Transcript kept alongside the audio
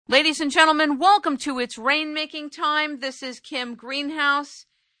Ladies and gentlemen, welcome to It's Rainmaking Time. This is Kim Greenhouse.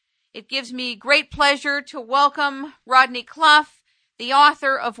 It gives me great pleasure to welcome Rodney Cluff, the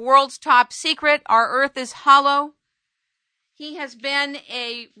author of World's Top Secret, Our Earth is Hollow. He has been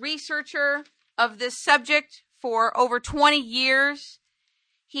a researcher of this subject for over 20 years.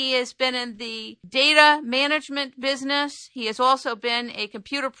 He has been in the data management business. He has also been a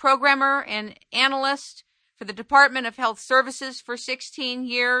computer programmer and analyst for the Department of Health Services for 16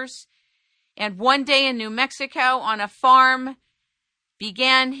 years. And one day in New Mexico on a farm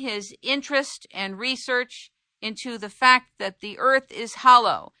began his interest and research into the fact that the earth is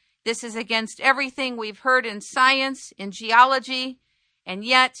hollow. This is against everything we've heard in science, in geology, and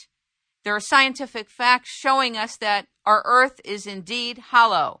yet there are scientific facts showing us that our earth is indeed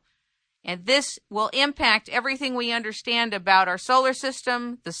hollow. And this will impact everything we understand about our solar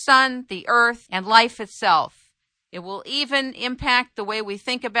system, the sun, the earth, and life itself. It will even impact the way we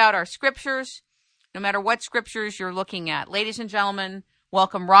think about our scriptures, no matter what scriptures you're looking at. Ladies and gentlemen,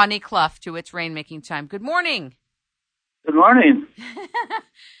 welcome Rodney Cluff to It's Rainmaking Time. Good morning. Good morning.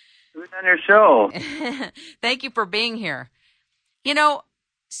 Who's on your show? Thank you for being here. You know,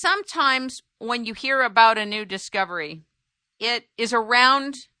 sometimes when you hear about a new discovery, it is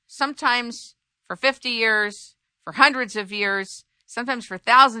around sometimes for 50 years, for hundreds of years, sometimes for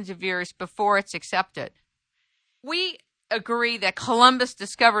thousands of years before it's accepted. We agree that Columbus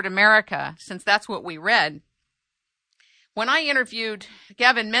discovered America, since that's what we read. When I interviewed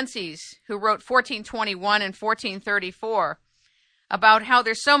Gavin Menzies, who wrote 1421 and 1434, about how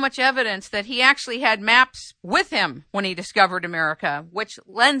there's so much evidence that he actually had maps with him when he discovered America, which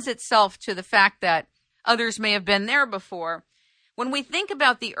lends itself to the fact that others may have been there before. When we think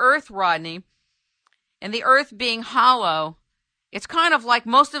about the earth, Rodney, and the earth being hollow, it's kind of like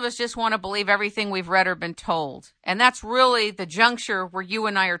most of us just want to believe everything we've read or been told. And that's really the juncture where you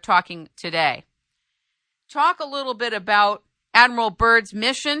and I are talking today. Talk a little bit about Admiral Byrd's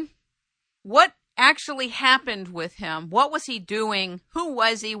mission. What actually happened with him? What was he doing? Who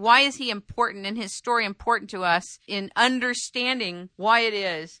was he? Why is he important, and his story important to us in understanding why it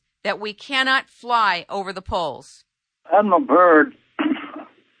is that we cannot fly over the poles? Admiral Byrd,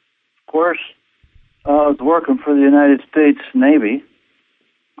 of course, was working for the United States Navy,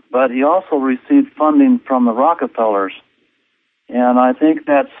 but he also received funding from the Rockefellers. And I think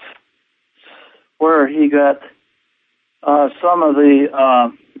that's where he got some of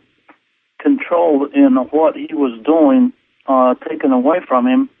the control in what he was doing taken away from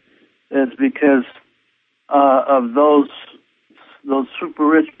him, is because of those super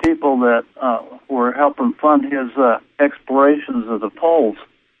rich people that were helping fund his explorations of the poles.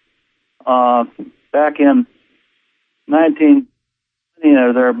 Back in 1920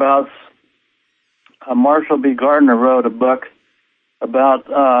 or thereabouts, Marshall B. Gardner wrote a book about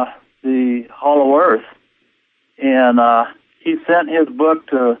the hollow earth, and he sent his book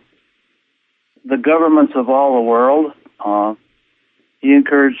to the governments of all the world. He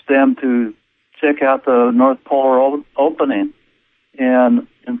encouraged them to check out the North Polar opening. And,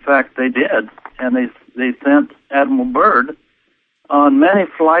 in fact, they did. And they sent Admiral Byrd on many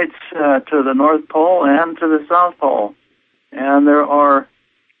flights to the North Pole and to the South Pole. And there are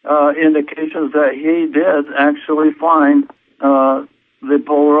indications that he did actually find the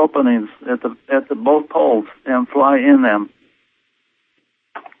polar openings at the both poles and fly in them.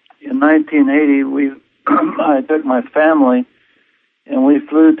 In 1980, I took my family and we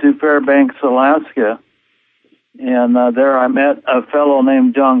flew to Fairbanks, Alaska. And there I met a fellow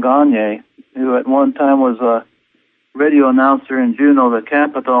named John Gagne, who at one time was a radio announcer in Juneau, the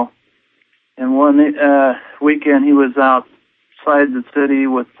capital. And one weekend he was outside the city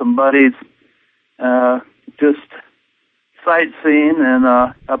with some buddies, just sightseeing, and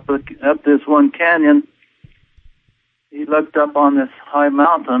up this one canyon. He looked up on this high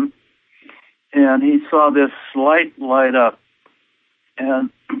mountain, and he saw this light up.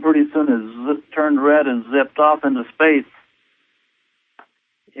 And pretty soon it turned red and zipped off into space.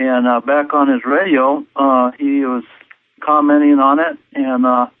 And back on his radio, he was commenting on it,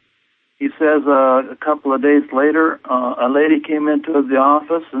 and he says a couple of days later, a lady came into the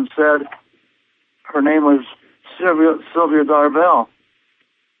office and said her name was Sylvia Darvell,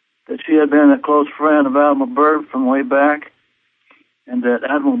 that she had been a close friend of Admiral Byrd from way back, and that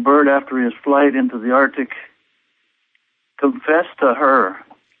Admiral Byrd, after his flight into the Arctic, confessed to her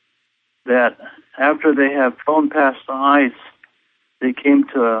that after they have flown past the ice, they came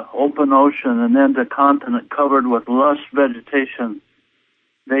to open ocean and then to continent covered with lush vegetation.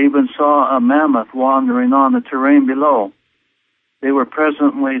 They even saw a mammoth wandering on the terrain below. They were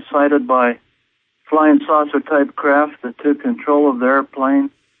presently sighted by flying saucer-type craft that took control of the airplane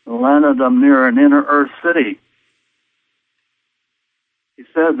landed them near an inner Earth city. He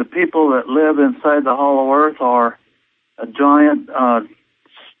said the people that live inside the hollow Earth are a giant,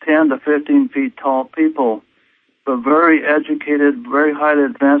 10 to 15 feet tall people, but very educated, very highly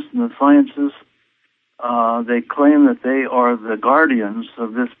advanced in the sciences. They claim that they are the guardians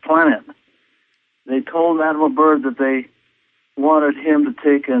of this planet. They told Admiral Byrd that they wanted him to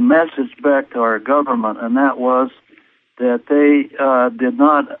take a message back to our government, and that was that they did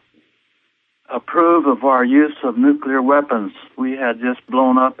not approve of our use of nuclear weapons. We had just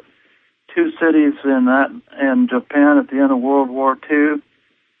blown up 2 cities in Japan at the end of World War II,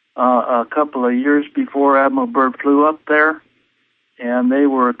 a couple of years before Admiral Byrd flew up there, and they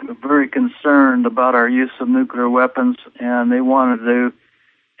were very concerned about our use of nuclear weapons, and they wanted to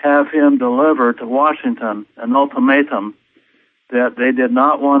have him deliver to Washington an ultimatum that they did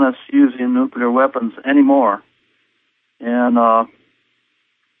not want us using nuclear weapons anymore. And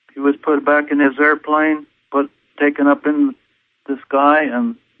he was put back in his airplane, taken up in the sky,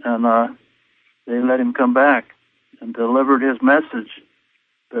 and they let him come back and delivered his message.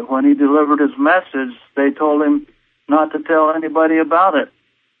 But when he delivered his message, they told him not to tell anybody about it.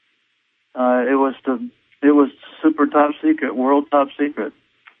 It was super top secret, world top secret.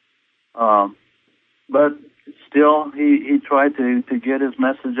 But still, he tried to get his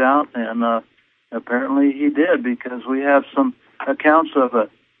message out, and apparently he did, because we have some accounts of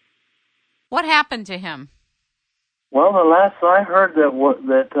it. What happened to him? Well, the last I heard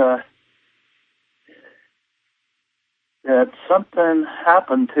that something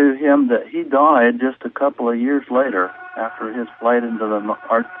happened to him, that he died just a couple of years later after his flight into the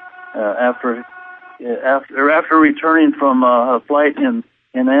after returning from a flight in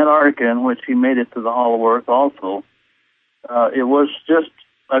Antarctica, in which he made it to the Hollow Earth also. It was just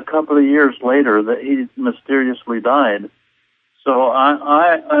a couple of years later that he mysteriously died. So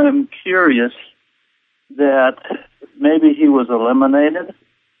I'm curious that maybe he was eliminated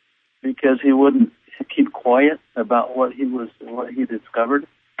because he wouldn't keep quiet about what he discovered.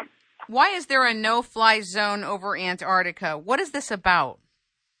 Why is there a no-fly zone over Antarctica? What is this about?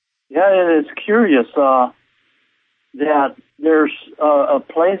 Yeah, it's curious that there's a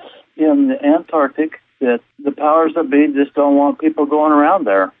place in the Antarctic that the powers that be just don't want people going around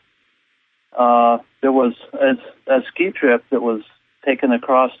there. There was a ski trip that was taken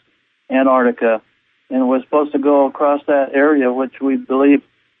across Antarctica, and it was supposed to go across that area, which we believe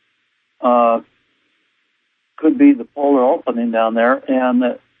could be the polar opening down there.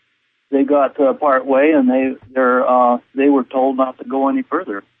 And they got to part way, and they were told not to go any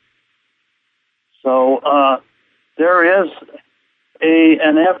further. So there is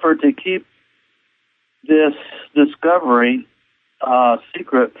an effort to keep this discovery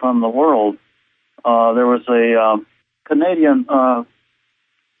secret from the world. There was a Canadian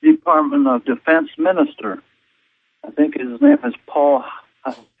Department of Defense minister, I think his name is Paul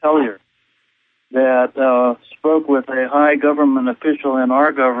Hellyer, that spoke with a high government official in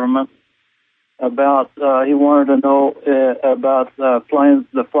our government about, he wanted to know about the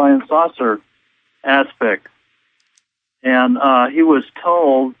flying saucer aspect. And he was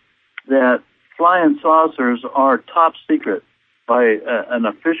told that flying saucers are top secret by an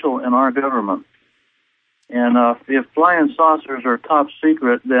official in our government. And if flying saucers are top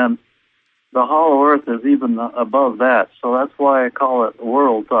secret, then the Hollow Earth is even above that. So that's why I call it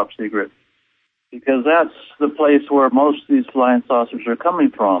world top secret, because that's the place where most of these flying saucers are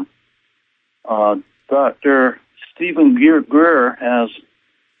coming from. Dr. Stephen Greer has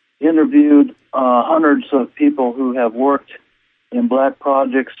interviewed hundreds of people who have worked in black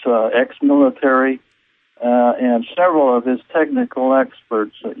projects, ex-military, and several of his technical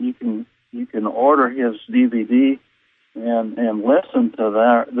experts. You can order his DVD and listen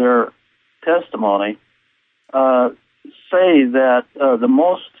to their testimony. Say that the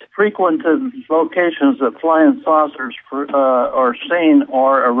most frequented locations that flying saucers are seen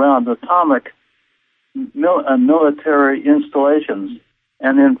are around atomic military installations.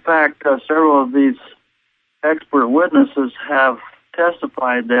 And in fact, several of these expert witnesses have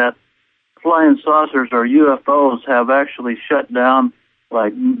testified that flying saucers or UFOs have actually shut down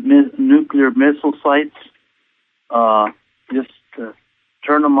like nuclear missile sites, just to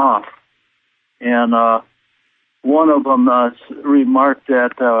turn them off. And one of them remarked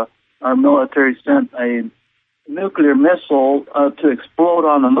that our military sent a nuclear missile to explode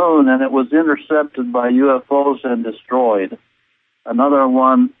on the moon, and it was intercepted by UFOs and destroyed. Another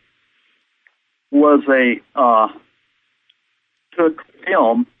one was took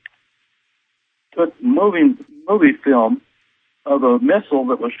movie film of a missile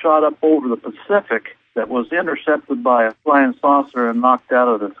that was shot up over the Pacific that was intercepted by a flying saucer and knocked out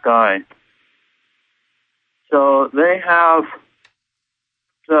of the sky. So they have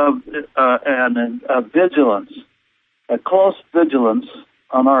a vigilance, a close vigilance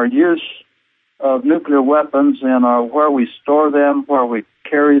on our use of nuclear weapons and where we store them, where we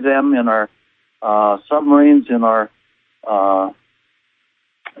carry them in our submarines, in our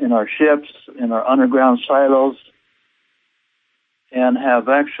ships, in our underground silos, and have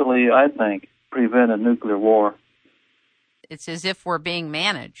actually, I think, prevented nuclear war. It's as if we're being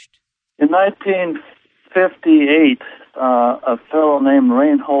managed. In 1958, a fellow named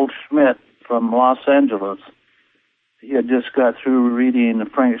Reinhold Schmidt from Los Angeles, he had just got through reading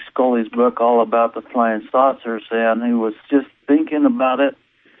Frank Scully's book all about the flying saucers, and he was just thinking about it,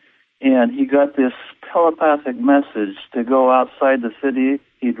 and he got this telepathic message to go outside the city.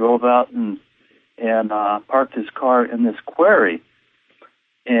 He drove out and parked his car in this quarry,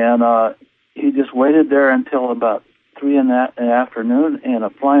 and he just waited there until about 3 in the afternoon, and a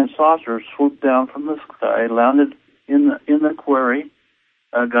flying saucer swooped down from the sky, landed in the quarry.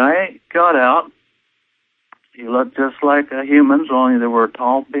 A guy got out. He looked just like humans, only they were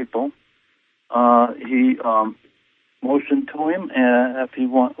tall people. He motioned to him if he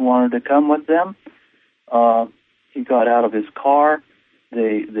wanted to come with them. He got out of his car.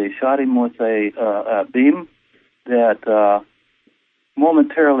 They shot him with a beam that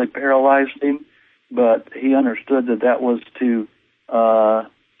momentarily paralyzed him, but he understood that was to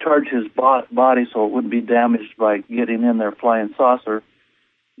charge his body so it wouldn't be damaged by getting in their flying saucer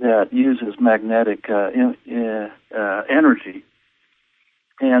that uses magnetic energy.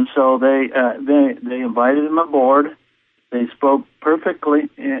 And so they invited him aboard. They spoke perfect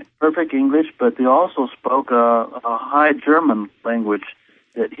English, but they also spoke a High German language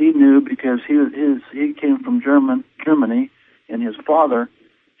that he knew because he came from Germany, and his father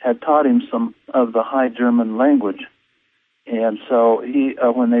had taught him some of the High German language. And so he,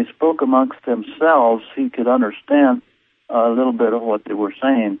 when they spoke amongst themselves, he could understand a little bit of what they were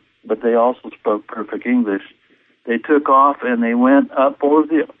saying, but they also spoke perfect English. They took off and they went up over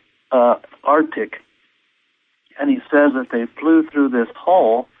the Arctic, and he says that they flew through this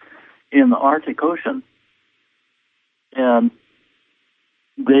hole in the Arctic Ocean, and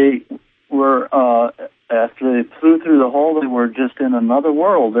they were, after they flew through the hole, they were just in another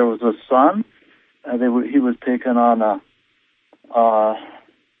world. There was a sun. He was taken on a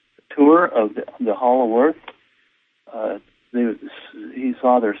tour of the Hollow Earth. He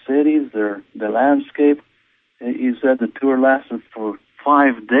saw their cities, the landscape. He said the tour lasted for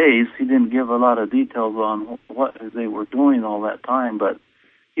 5 days. He didn't give a lot of details on what they were doing all that time, but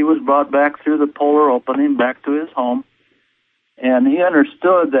he was brought back through the polar opening back to his home, and he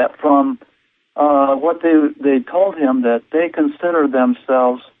understood that from what they told him, that they consider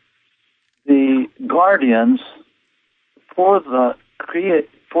themselves the guardians for the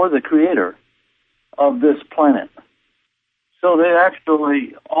creator of this planet. So they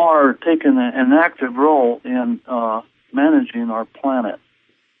actually are taking an active role in managing our planet.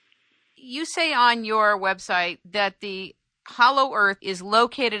 You say on your website that the hollow Earth is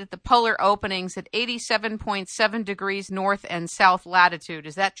located at the polar openings at 87.7 degrees north and south latitude.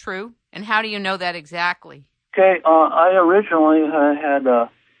 Is that true? And how do you know that exactly? Okay, I originally had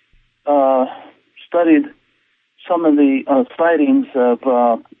studied some of the sightings of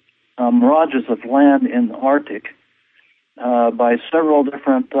mirages of land in the Arctic by several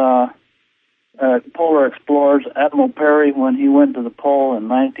different polar explorers. Admiral Peary, when he went to the pole in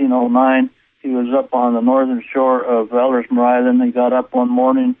 1909, he was up on the northern shore of Ellesmere Island. He got up one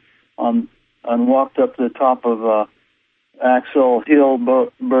morning and walked up to the top of Axel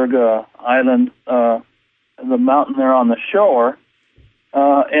Hilberg Island, the mountain there on the shore,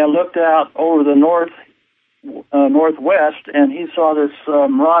 and looked out over the northwest, and he saw this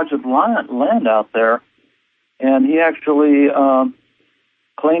mirage of land out there. And he actually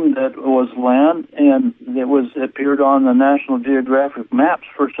claimed that it was land, and it appeared on the National Geographic maps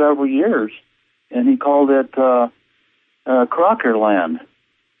for several years. And he called it Crocker Land.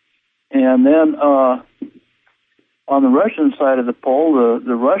 And then on the Russian side of the pole,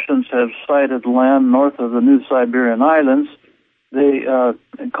 the Russians have sighted land north of the New Siberian Islands. They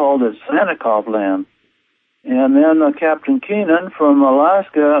called it Sannikov Land. And then Captain Keenan from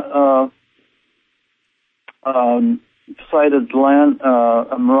Alaska sighted land,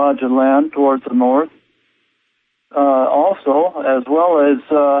 a mirage of land towards the north. Also, as well as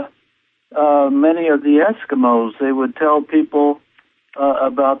many of the Eskimos, they would tell people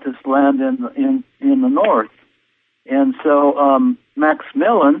about this land in the north. And so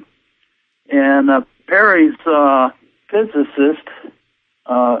Maximilian and Perry's physicist,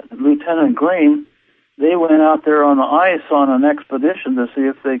 Lieutenant Green, they went out there on the ice on an expedition to see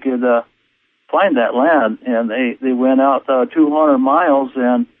if they could find that land, and they went out 200 miles,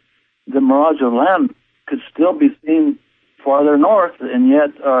 and the mirage of land could still be seen farther north, and yet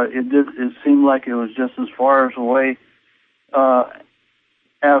it seemed like it was just as far as away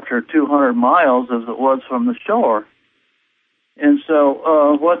after 200 miles as it was from the shore. And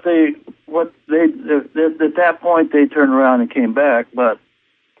so at that point they turned around and came back. But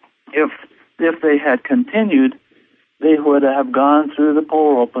if they had continued, they would have gone through the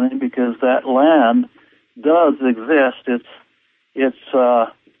polar opening, because that land does exist. It's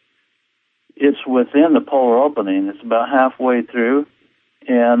within the polar opening. It's about halfway through,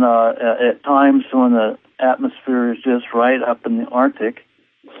 and at times when the atmosphere is just right up in the Arctic,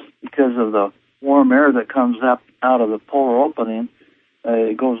 because of the warm air that comes up out of the polar opening,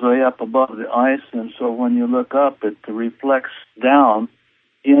 it goes way up above the ice, and so when you look up, it reflects down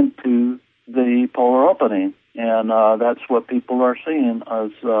into the polar opening, and that's what people are seeing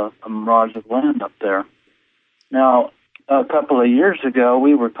as a mirage of land up there. Now, a couple of years ago,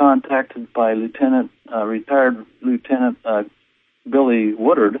 we were contacted by retired Lieutenant Billy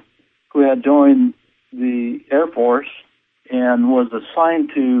Woodard, who had joined the Air Force and was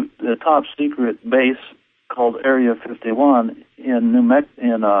assigned to the top secret base called Area 51 in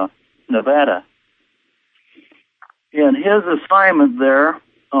Nevada. And his assignment there,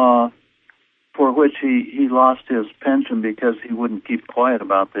 for which he lost his pension because he wouldn't keep quiet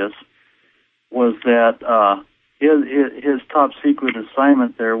about this, was that his top secret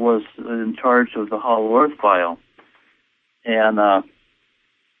assignment there was in charge of the Hollow Earth file. And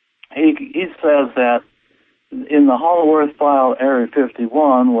he says that in the Hollow Earth file, Area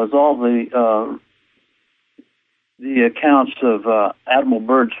 51, was all the accounts of Admiral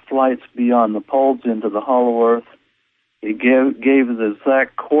Byrd's flights beyond the poles into the Hollow Earth. He gave the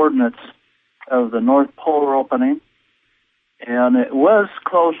exact coordinates of the North Polar opening, and it was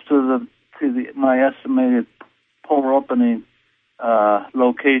close to my estimated polar opening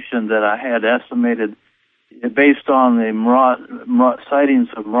location that I had estimated based on the sightings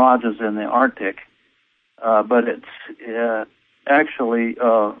of mirages in the Arctic. But it's actually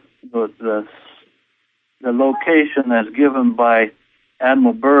the location that's given by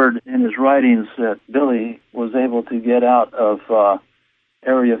Admiral Byrd in his writings that Billy was able to get out of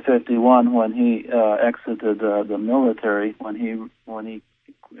Area 51 when he exited the military, when he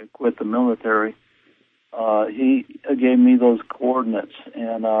quit the military. He gave me those coordinates,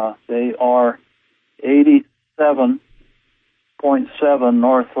 and they are 87.7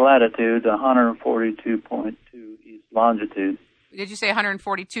 north latitude, 142.2 east longitude. Did you say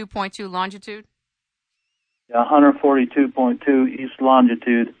 142.2 longitude? 142.2 east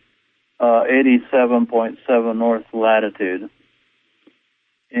longitude, 87.7 north latitude.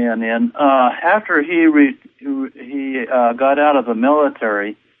 And then after he got out of the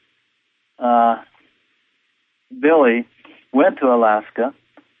military, Billy went to Alaska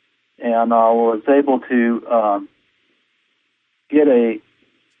and was able to get a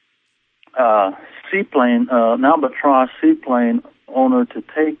seaplane, an Albatross seaplane owner, to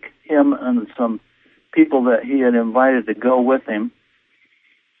take him and some people that he had invited to go with him.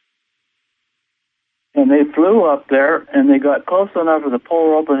 And they flew up there, and they got close enough to the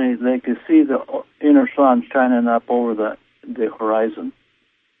polar opening they could see the inner sun shining up over the horizon.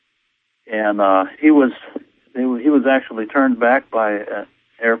 And he was actually turned back by an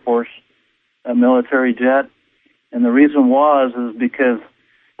Air Force, a military jet. And the reason is because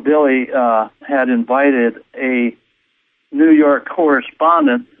Billy had invited a New York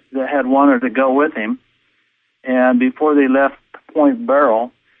correspondent that had wanted to go with him. And before they left Point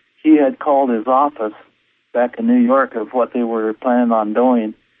Barrow, he had called his office back in New York of what they were planning on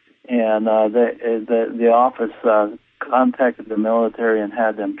doing. And the office contacted the military and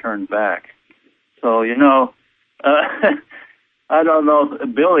had them turned back. So, I don't know.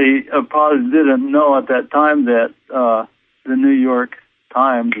 Billy probably didn't know at that time that the New York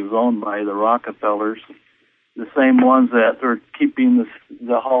Times is owned by the Rockefellers, the same ones that are keeping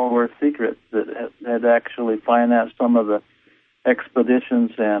the Hollow Earth secret, that had actually financed some of the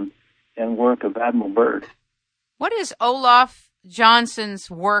expeditions and work of Admiral Byrd. What is Olaf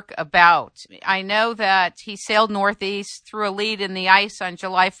Johnson's work about? I know that he sailed northeast through a lead in the ice on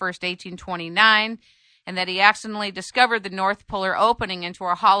July 1st, 1829, and that he accidentally discovered the North Polar opening into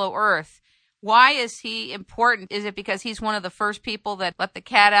a hollow Earth. Why is he important? Is it because he's one of the first people that let the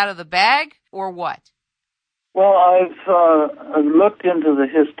cat out of the bag, or what? Well, I've looked into the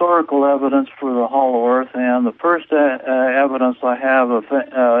historical evidence for the Hollow Earth, and the first evidence I have of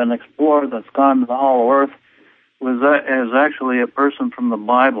an explorer that's gone to the Hollow Earth is actually a person from the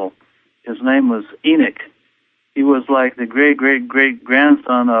Bible His name was Enoch. He was like the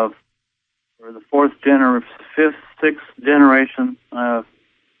great-great-great-grandson of, or the fifth, sixth generation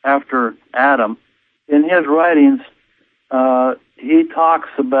after Adam. In his writings, he talks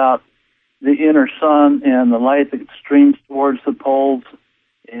about the inner sun and the light that streams towards the poles,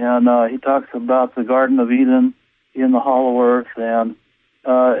 and he talks about the Garden of Eden in the Hollow Earth, and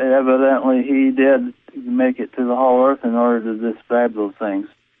evidently he did make it to the Hollow Earth in order to describe those things.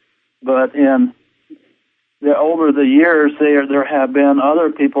 But over the years, there have been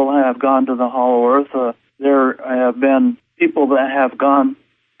other people who have gone to the Hollow Earth. There have been people that have gone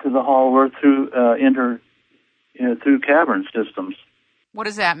to the Hollow Earth through through cavern systems. What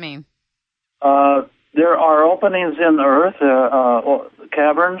does that mean? There are openings in the earth,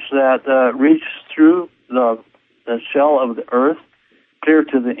 caverns that reach through the shell of the earth, clear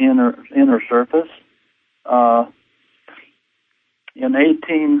to the inner surface. In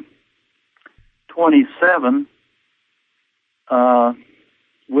 1827,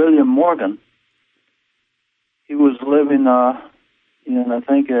 William Morgan, he was living in, I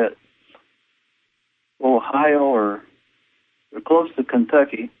think, Ohio or close to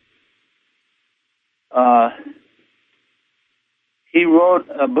Kentucky. He wrote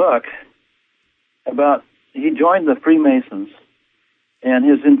a book about, he joined the Freemasons, and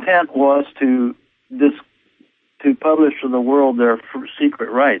his intent was to publish to the world their secret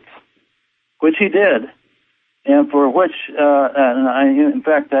rites, which he did, and for which, in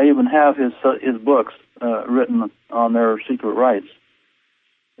fact, I even have his books written on their secret rites.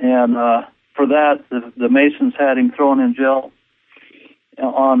 And for that, the Masons had him thrown in jail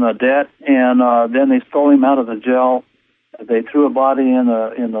on a debt, and then they stole him out of the jail. They threw a body in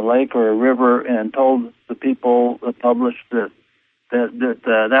the lake or a river and told the people that published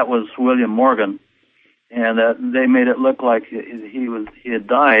that was William Morgan, and that they made it look like he had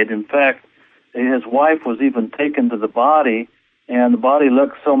died. In fact, his wife was even taken to the body, and the body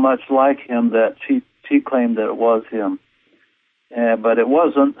looked so much like him that she claimed that it was him. But it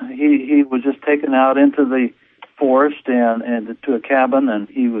wasn't. He was just taken out into the forest and to a cabin, and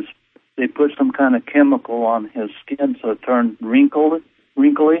they put some kind of chemical on his skin so it turned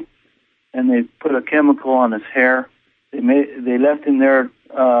wrinkly, and they put a chemical on his hair. They left him there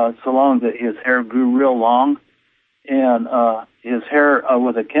so long that his hair grew real long, and his hair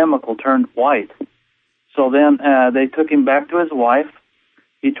with a chemical turned white. So then they took him back to his wife.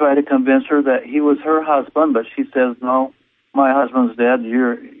 He tried to convince her that he was her husband, but she says, "No, my husband's dead.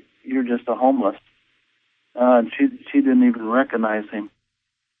 You're just a homeless." And she didn't even recognize him.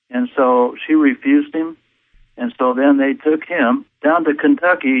 And so she refused him. And so then they took him down to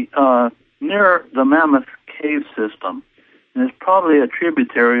Kentucky, near the Mammoth Cave System. And it's probably a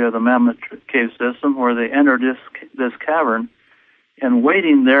tributary of the Mammoth Cave System where they entered this cavern. And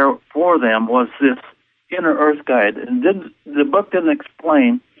waiting there for them was this inner earth guide. And the book didn't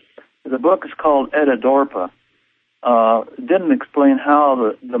explain. The book is called Edidorpa. It didn't explain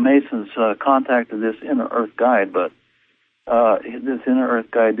how the Masons contacted this inner earth guide, but this inner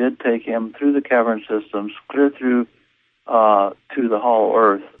earth guide did take him through the cavern systems, clear through to the Hollow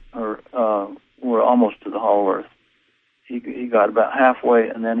Earth, or we're almost to the Hollow Earth. He got about halfway,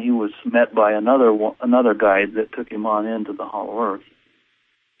 and then he was met by another guide that took him on into the Hollow Earth.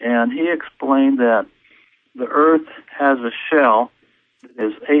 And he explained that the Earth has a shell that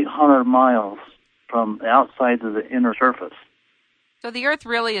is 800 miles from the outside to the inner surface. So the Earth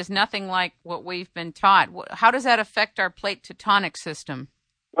really is nothing like what we've been taught. How does that affect our plate tectonic system?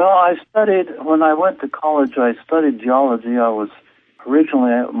 Well, when I went to college, I studied geology.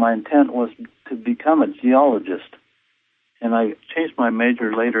 My intent was to become a geologist. And I changed my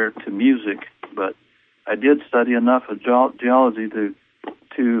major later to music, but I did study enough of geology to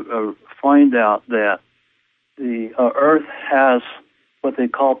find out that the Earth has what they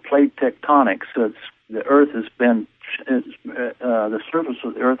call plate tectonics. So the surface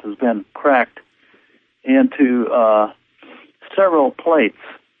of the Earth has been cracked into several plates,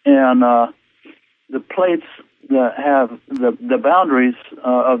 and the plates that have the boundaries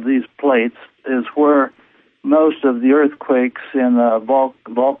of these plates is where most of the earthquakes and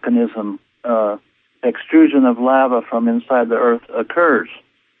volcanism, extrusion of lava from inside the Earth occurs.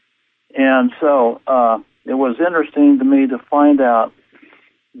 And so it was interesting to me to find out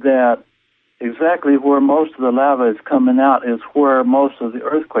that exactly where most of the lava is coming out is where most of the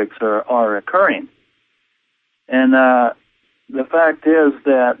earthquakes are occurring. And the fact is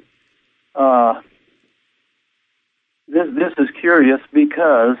that this is curious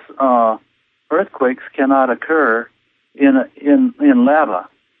because earthquakes cannot occur in lava.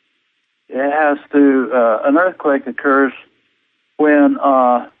 It has to. An earthquake occurs when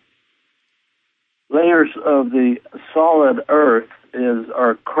layers of the solid Earth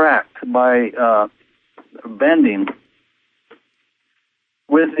are cracked by bending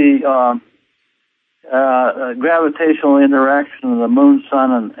with the gravitational interaction of the moon,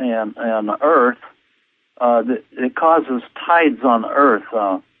 sun, and the Earth. It causes tides on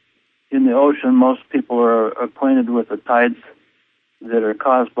Earth. In the ocean, most people are acquainted with the tides that are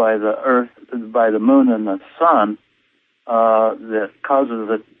caused by the Earth, by the moon and the sun. That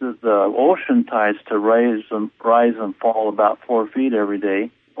causes the ocean tides to rise and fall about 4 feet every day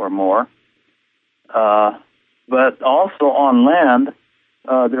or more. But also on land,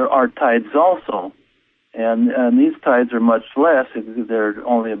 there are tides also, and these tides are much less. They're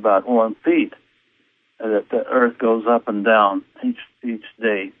only about 1 feet that the Earth goes up and down each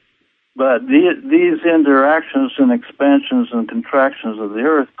day. But these interactions and expansions and contractions of the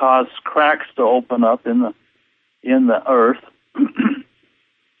Earth cause cracks to open up in the Earth.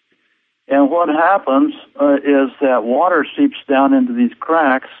 And what happens is that water seeps down into these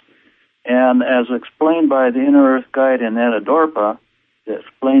cracks, and as explained by the Inner Earth Guide in Etadorpa,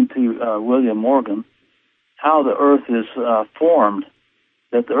 explained to William Morgan, how the Earth is formed,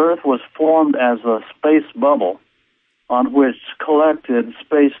 that the Earth was formed as a space bubble on which collected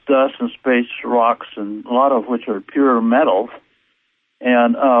space dust and space rocks, and a lot of which are pure metals.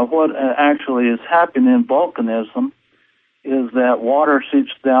 And what actually is happening in volcanism is that water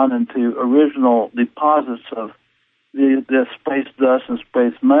seeps down into original deposits of the space dust and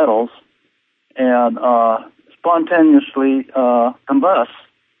space metals and spontaneously combusts.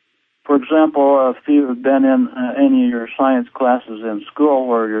 For example, if you've been in any of your science classes in school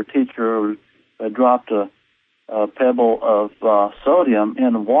where your teacher dropped a pebble of sodium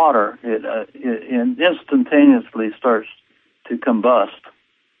in water, it instantaneously starts to combust.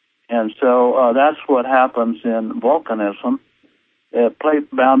 And so that's what happens in volcanism. Plate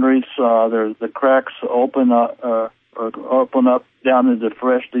boundaries, the cracks open up down into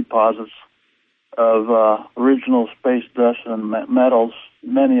fresh deposits of original space dust and metals,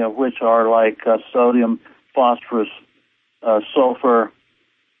 many of which are like sodium, phosphorus, sulfur,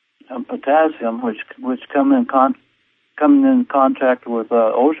 and potassium, which come in contact with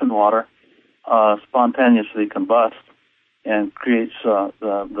ocean water, spontaneously combust and creates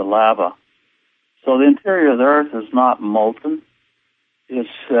the lava. So the interior of the Earth is not molten. It's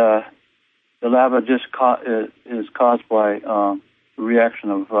the lava just is caused by reaction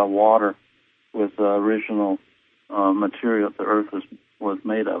of water with the original material the Earth was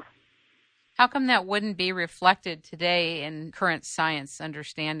made of. How come that wouldn't be reflected today in current science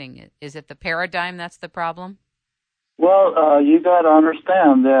understanding? Is it the paradigm that's the problem? Well, you got to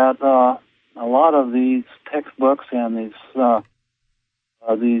understand that a lot of these textbooks and these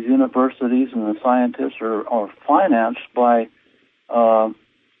universities and the scientists are financed by the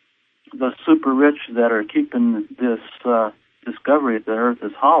super rich that are keeping this discovery that the Earth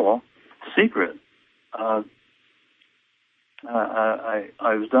is hollow secret. I've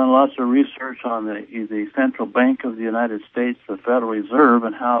done lots of research on the Central Bank of the United States, the Federal Reserve,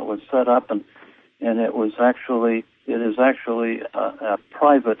 and how it was set up, and it is actually a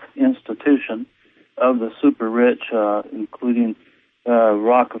private institution of the super rich, including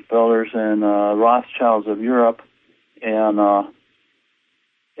Rockefellers and Rothschilds of Europe, and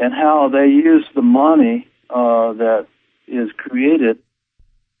how they use the money that is created to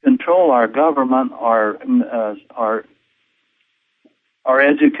control our government, our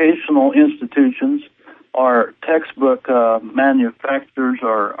educational institutions, our textbook manufacturers,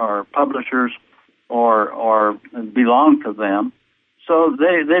 our publishers, or belong to them. So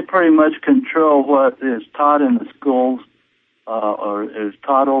they pretty much control what is taught in the schools or is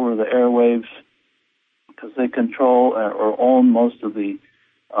taught over the airwaves, because they control or own most of the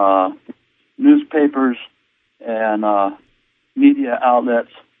newspapers and media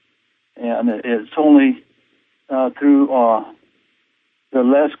outlets. And it's only through the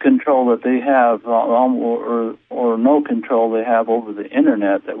less control that they have, or no control they have over the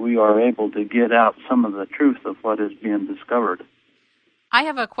Internet, that we are able to get out some of the truth of what is being discovered. I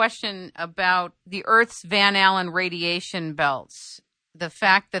have a question about the Earth's Van Allen radiation belts, the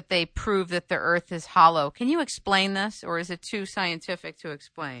fact that they prove that the Earth is hollow. Can you explain this, or is it too scientific to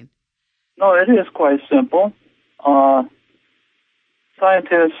explain? No, it is quite simple.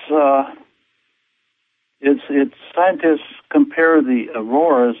 Scientists compare the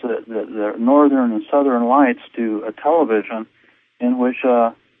auroras, the northern and southern lights, to a television in which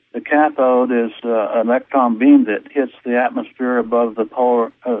the cathode is an electron beam that hits the atmosphere above the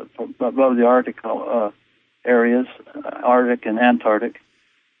above the Arctic areas, Arctic and Antarctic,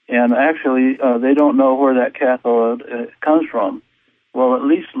 and actually they don't know where that cathode comes from. Well, at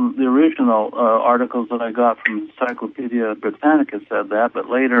least the original articles that I got from Encyclopedia Britannica said that, but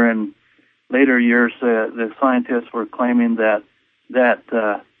later years, the scientists were claiming that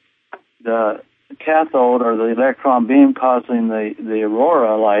the cathode or the electron beam causing the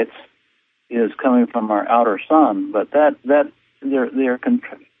aurora lights is coming from our outer sun. But they're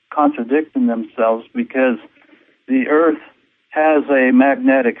contradicting themselves, because the Earth has a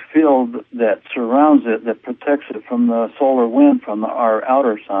magnetic field that surrounds it, that protects it from the solar wind from our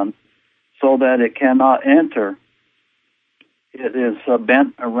outer sun, so that it cannot enter. It is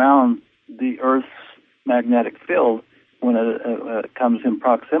bent around the Earth's magnetic field when it comes in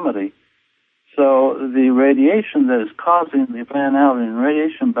proximity. So the radiation that is causing the Van Allen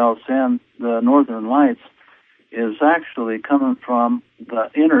radiation belts and the northern lights is actually coming from the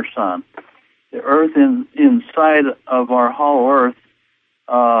inner sun. The Earth inside of our hollow Earth,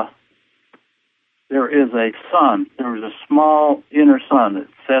 there is a sun. There is a small inner sun.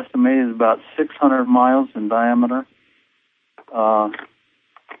 It's estimated about 600 miles in diameter. Olaf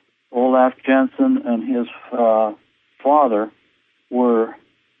Jensen and his father were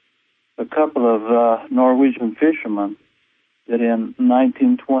a couple of Norwegian fishermen that in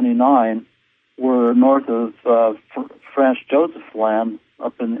 1929 were north of Franz Josef Land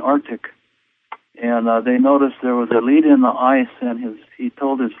up in the Arctic. And they noticed there was a lead in the ice, and he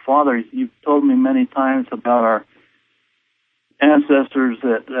told his father, "You've told me many times about our ancestors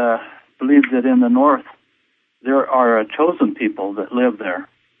that believed that in the north there are a chosen people that live there.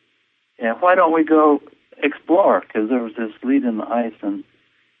 And why don't we go explore?" Because there was this lead in the ice, and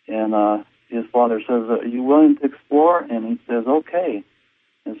his father says, "Are you willing to explore?" And he says, "Okay."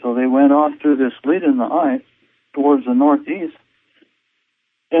 And so they went off through this lead in the ice towards the northeast.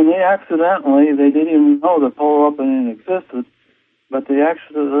 And they didn't even know the polar opening existed, but they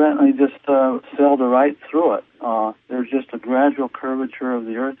accidentally just sailed right through it. There's just a gradual curvature of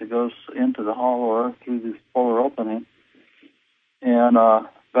the Earth that goes into the hollow Earth through this polar opening. And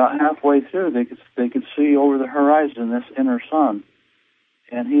about halfway through, they could see over the horizon this inner sun.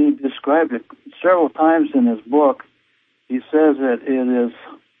 And he described it several times in his book. He says that it is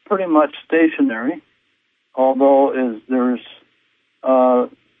pretty much stationary, although there's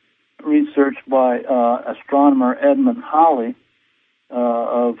research by astronomer Edmund Halley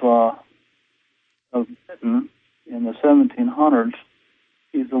of Britain in the 1700s.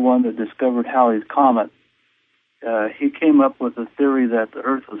 He's the one that discovered Halley's Comet. He came up with a theory that the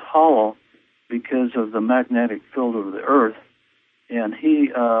Earth was hollow because of the magnetic field of the Earth. And his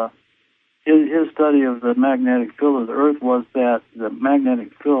study of the magnetic field of the Earth was that the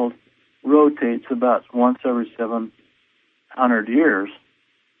magnetic field rotates about once every 700 years.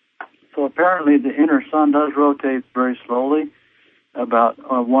 So apparently the inner sun does rotate very slowly, about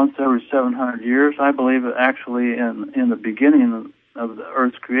once every 700 years. I believe it actually in the beginning of the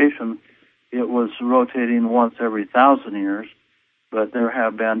Earth's creation, it was rotating once every 1,000 years. But there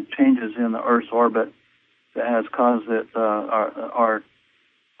have been changes in the Earth's orbit that has caused our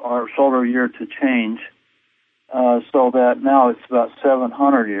solar year to change, so that now it's about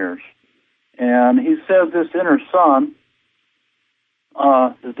 700 years. And he says this inner sun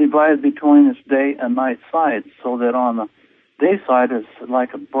is divided between its day and night sides, so that on the day side it's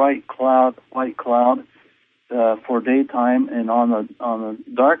like a bright cloud, white cloud for daytime, and on the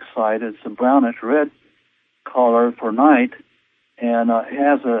dark side it's a brownish red color for night. And it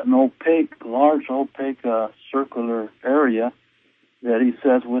has large opaque circular area that he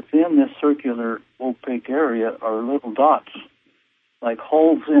says within this circular opaque area are little dots, like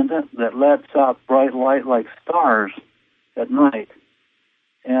holes in it that lets out bright light like stars at night.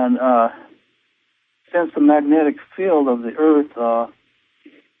 And since the magnetic field of the Earth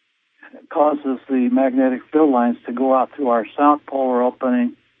causes the magnetic field lines to go out through our south polar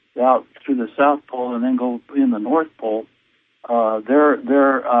opening, out through the South Pole, and then go in the North Pole, their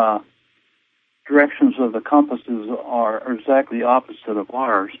directions of the compasses are exactly opposite of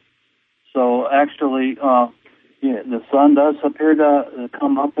ours. So actually, the sun does appear to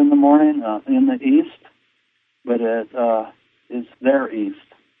come up in the morning in the east, but it is their east,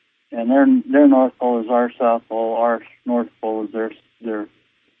 and their North Pole is our South Pole. Our North Pole is their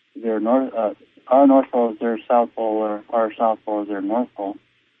north. Our North Pole is their South Pole, or our South Pole is their North Pole.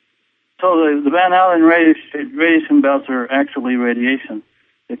 So the Van Allen radiation belts are actually radiation.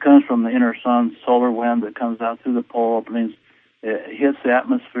 It comes from the inner sun, solar wind that comes out through the pole openings. It hits the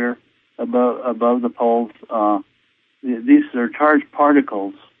atmosphere above the poles. These are charged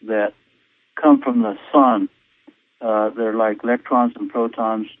particles that come from the sun. They're like electrons and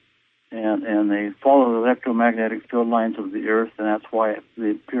protons, and they follow the electromagnetic field lines of the Earth, and that's why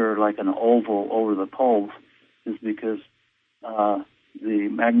they appear like an oval over the poles, is because the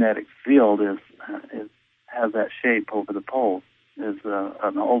magnetic field has that shape over the poles, is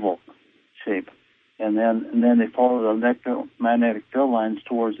an oval shape, and then they follow the electromagnetic field lines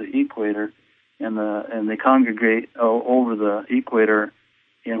towards the equator, and they congregate over the equator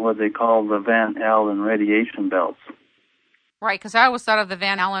in what they call the Van Allen radiation belts. Right, because I always thought of the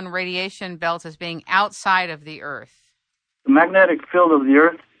Van Allen radiation belts as being outside of the Earth. The magnetic field of the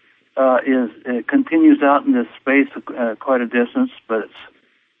Earth it continues out in this space quite a distance, but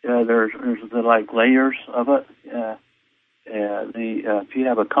there's like layers of it. If you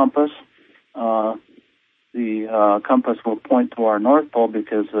have a compass, the compass will point to our North Pole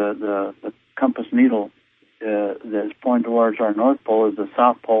because the compass needle that's pointing towards our North Pole is the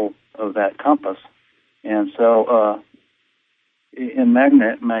South Pole of that compass. And so in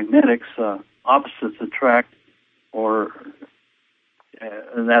magnetics, opposites attract,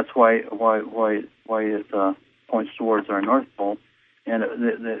 and that's why it points towards our North Pole, and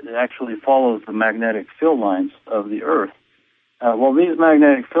it actually follows the magnetic field lines of the Earth. Well, these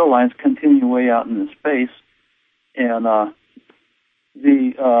magnetic field lines continue way out into space, and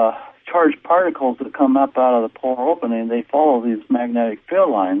the charged particles that come up out of the polar opening, they follow these magnetic field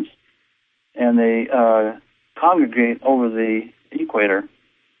lines, and they congregate over the equator,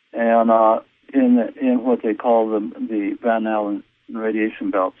 and in what they call the Van Allen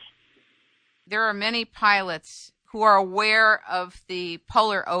radiation belts. There are many pilots who are aware of the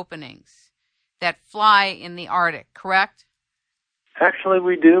polar openings that fly in the Arctic, correct? Actually,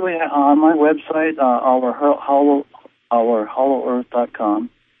 we do. On my website, ourhollowearth.com,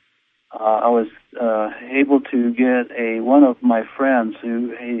 I was able to get one of my friends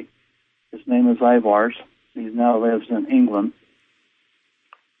his name is Ivars. He now lives in England.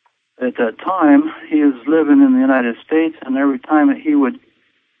 At that time, he was living in the United States, and every time he would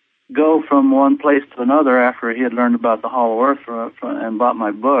go from one place to another after he had learned about the Hollow Earth and bought my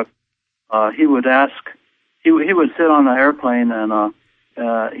book, he would ask, he would sit on the airplane, and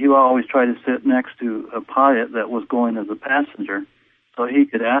he would always try to sit next to a pilot that was going as a passenger, so he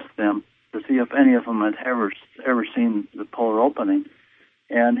could ask them to see if any of them had ever seen the polar opening.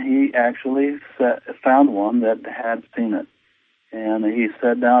 And he actually found one that had seen it. And he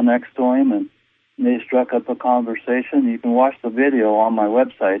sat down next to him, and they struck up a conversation. You can watch the video on my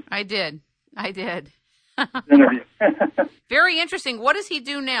website. I did. Interview. Very interesting. What does he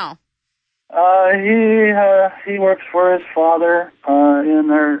do now? He works for his father in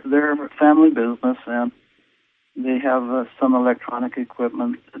their family business, and they have some electronic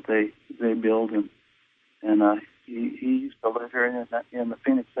equipment that they build, and he used to live here in the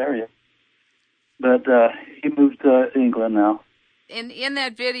Phoenix area, but he moved to England now. In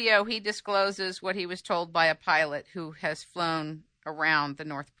that video, he discloses what he was told by a pilot who has flown around the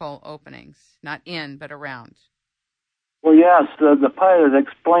North Pole openings. Not in, but around. Well, yes, the pilot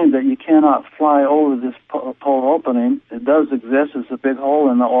explained that you cannot fly over this polar opening. It does exist. It's a big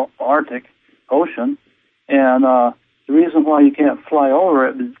hole in the Arctic Ocean. And the reason why you can't fly over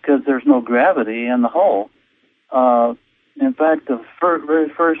it is because there's no gravity in the hole. In fact, the very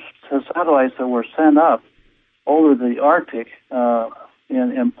first satellites that were sent up over the Arctic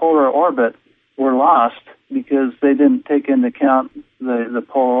in polar orbit were lost because they didn't take into account the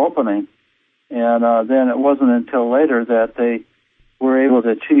polar opening. And then it wasn't until later that they were able to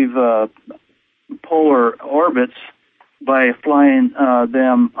achieve polar orbits by flying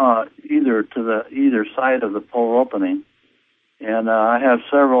them either side of the polar opening. And I have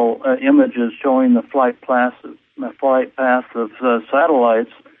several images showing the flight path of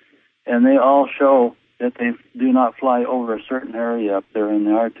satellites, and they all show that they do not fly over a certain area up there in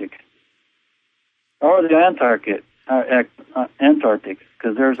the Arctic. Or the Antarctic,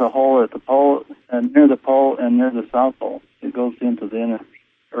 because there's a hole at the pole, and near the pole and near the South Pole. It goes into the inner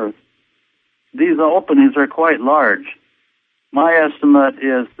Earth. These openings are quite large. My estimate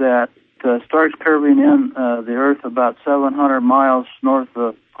is that starts curving in the Earth about 700 miles north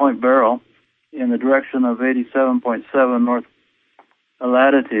of Point Barrow in the direction of 87.7 north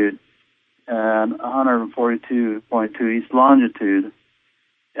latitude and 142.2 east longitude.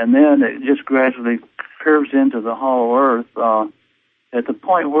 And then it just gradually curves into the hollow Earth at the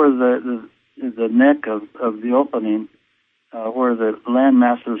point where the neck of the opening, where the land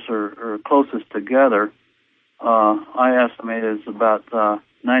masses are closest together. I estimate it's about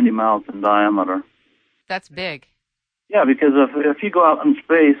 90 miles in diameter. That's big. Yeah, because if you go out in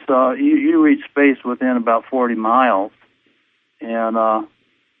space, you reach space within about 40 miles, and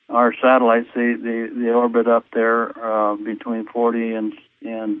our satellites they orbit up there between 40 and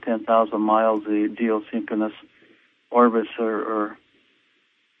 10,000 miles. The geosynchronous orbits are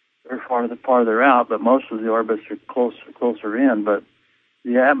farther out, but most of the orbits are closer in. But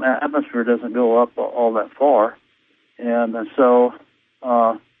the atmosphere doesn't go up all that far, and so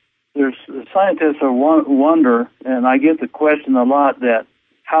there's scientists are wonder, and I get the question a lot that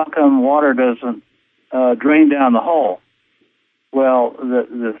how come water doesn't drain down the hole? Well,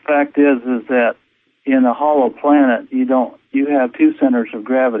 the fact is that in a hollow planet you have two centers of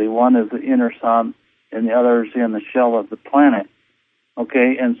gravity. One is the inner sun, and the other is in the shell of the planet.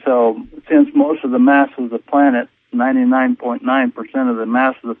 Okay, and so since most of the mass of the planet, 99.9% of the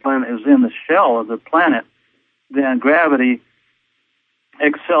mass of the planet is in the shell of the planet, then gravity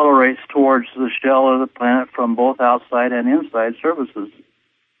accelerates towards the shell of the planet from both outside and inside surfaces,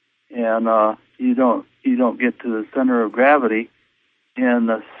 and you don't get to the center of gravity in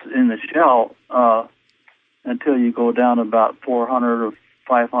the shell until you go down about 400 or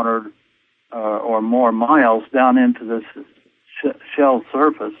 500 or more miles down into the shell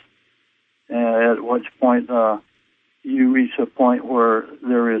surface, at which point you reach a point where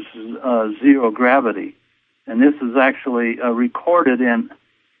there is zero gravity. And this is actually recorded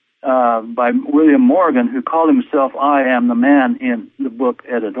by William Morgan, who called himself I Am the Man in the book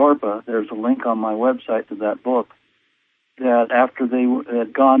Edidorpa. There's a link on my website to that book. That after they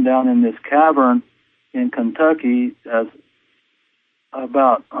had gone down in this cavern in Kentucky,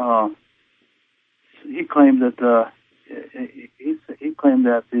 he claimed that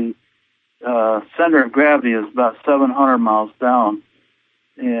the center of gravity is about 700 miles down.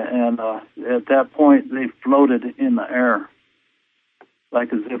 And at that point, they floated in the air,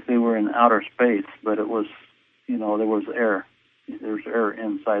 like as if they were in outer space. But it was, there was air. There was air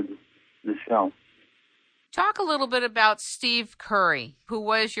inside the shell. Talk a little bit about Steve Curry, who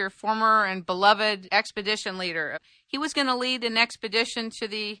was your former and beloved expedition leader. He was going to lead an expedition to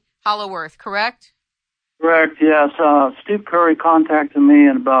the Hollow Earth, correct? Correct, yes. Steve Curry contacted me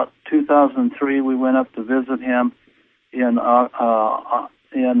in about 2003. We went up to visit him in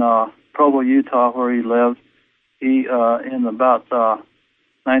Provo, Utah, where he lived. He, in about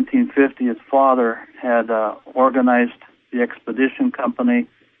 1950, his father had organized the expedition company,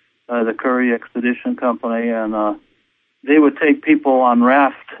 the Curry Expedition Company, and they would take people on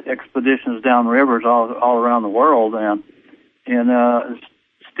raft expeditions down rivers all around the world. And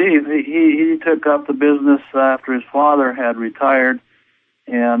Steve, he took up the business after his father had retired,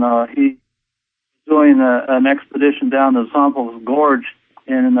 and he doing an expedition down the Zampos Gorge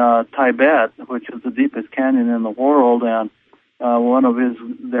in Tibet, which is the deepest canyon in the world. And one of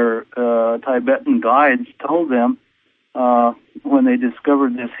their Tibetan guides told them when they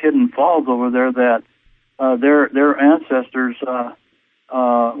discovered this hidden falls over there that their ancestors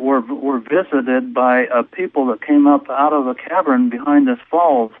were visited by people that came up out of a cavern behind this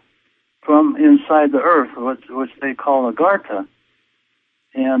falls from inside the earth, which they call a garta.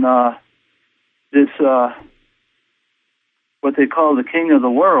 And this, what they call the king of the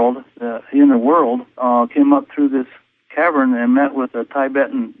world, the inner world, came up through this cavern and met with the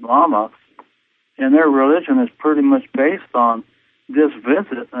Tibetan Lama. And their religion is pretty much based on this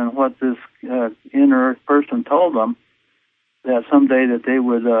visit and what this inner earth person told them, that someday that they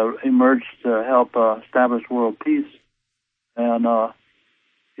would emerge to help establish world peace. And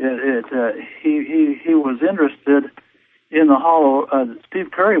he was interested in the hollow.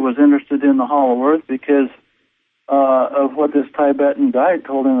 Steve Curry was interested in the Hollow Earth because of what this Tibetan guide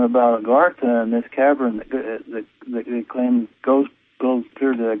told him about Agartha and this cavern that they claim goes through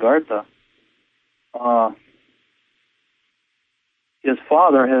the Agartha. His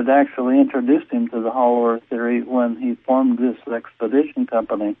father had actually introduced him to the Hollow Earth theory when he formed this expedition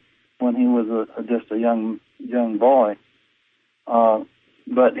company when he was just a young boy.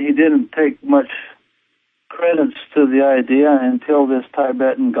 But he didn't take much credence to the idea until this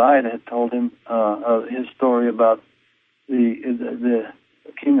Tibetan guide had told him his story about the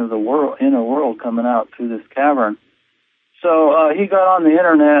king of the world, inner world, coming out through this cavern. So he got on the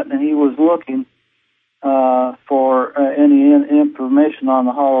internet and he was looking for any information on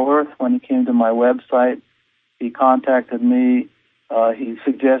the Hollow Earth. When he came to my website, he contacted me. He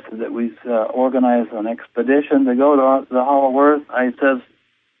suggested that we organize an expedition to go to the Hollow Earth. I says,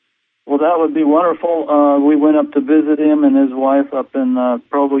 well, that would be wonderful. We went up to visit him and his wife up in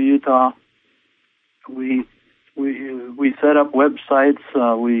Provo, Utah. We set up websites.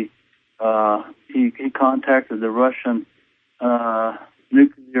 He contacted the Russian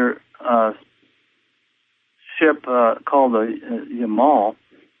nuclear ship called the Yamal.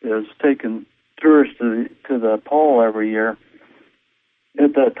 It was taking tourists to the pole every year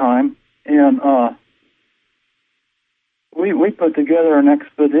at that time, and we put together an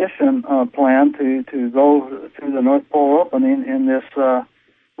expedition plan to go through the North Pole opening in this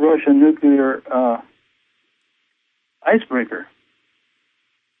Russian nuclear icebreaker.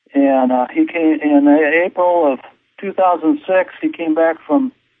 And he came in April of 2006. He came back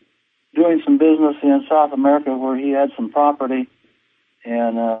from doing some business in South America where he had some property,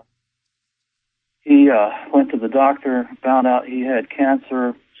 and he went to the doctor, found out he had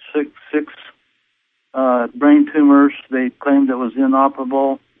cancer, six brain tumors. They claimed it was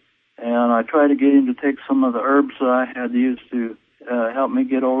inoperable, and I tried to get him to take some of the herbs that I had used to help me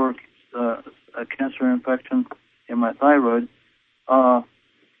get over a cancer infection in my thyroid. But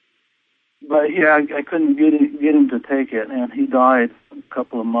yeah, I couldn't get him to take it, and he died a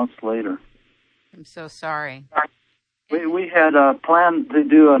couple of months later. I'm so sorry. We had planned to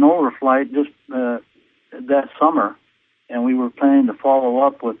do an overflight just that summer, and we were planning to follow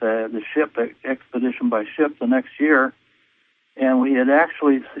up with the ship expedition by ship the next year. And we had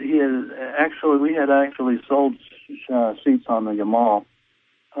actually sold seats on the Yamal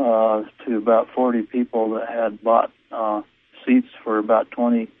to about 40 people that had bought seats for about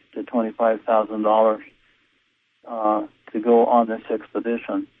 $20,000 to $25,000 to go on this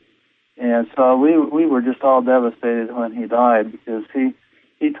expedition. And so we were just all devastated when he died, because he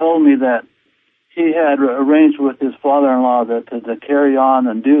told me that he had arranged with his father-in-law to carry on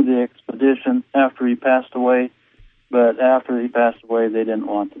and do the expedition after he passed away, but after he passed away, they didn't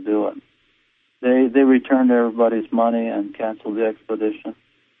want to do it. They returned everybody's money and canceled the expedition.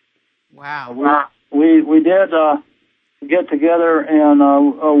 Wow. We did get together, and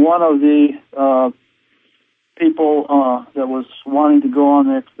one of the people that was wanting to go on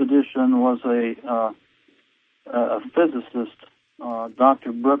the expedition was a physicist,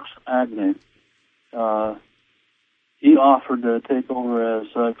 Dr. Brooks Agnew. He offered to take over as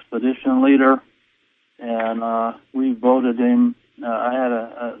expedition leader, and we voted him. I had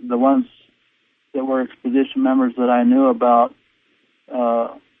the ones that were expedition members that I knew about.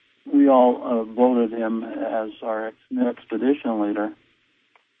 We all voted him as our new expedition leader.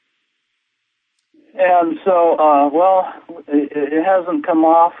 And so, it hasn't come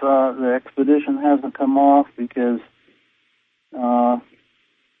off. The expedition hasn't come off because I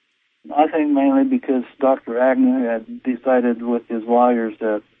think mainly because Dr. Agnew had decided with his lawyers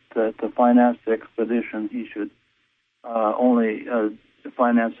that to finance the expedition, he should only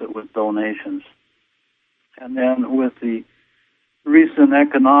finance it with donations. And then with the recent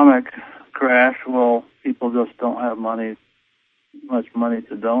economic crash, people just don't have much money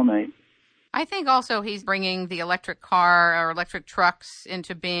to donate. I think also he's bringing the electric car or electric trucks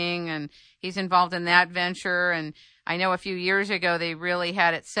into being, and he's involved in that venture. And I know a few years ago they really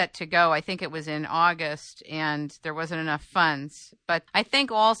had it set to go. I think it was in August, and there wasn't enough funds. But I think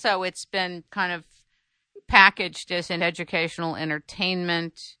also it's been kind of packaged as an educational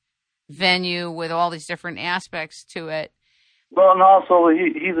entertainment venue with all these different aspects to it. Well, and also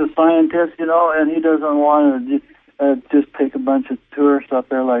he's a scientist, and he doesn't want to just take a bunch of tourists up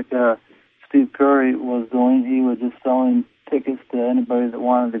there like Steve Curry was doing. He was just selling tickets to anybody that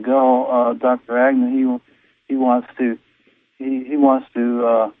wanted to go. Dr. Agnew, he wants to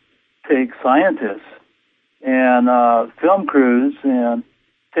take scientists and film crews and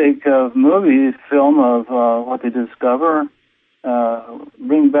take a movie film of what they discover,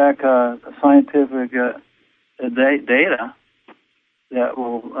 bring back scientific data that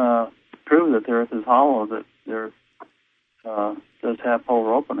will prove that the Earth is hollow, that there does have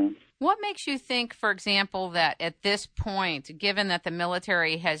polar openings. What makes you think, for example, that at this point, given that the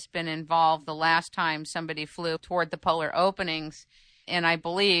military has been involved the last time somebody flew toward the polar openings, and I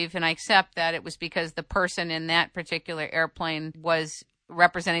believe and I accept that it was because the person in that particular airplane was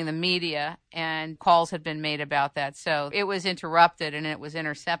representing the media and calls had been made about that, so it was interrupted and it was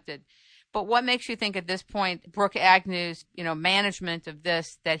intercepted. But what makes you think at this point, Brooke Agnew's, management of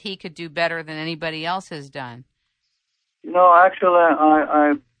this, that he could do better than anybody else has done?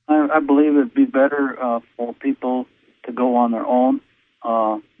 Actually, I believe it'd be better for people to go on their own,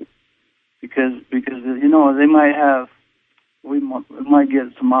 because they might have, we might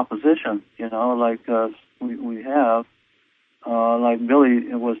get some opposition, like we have, like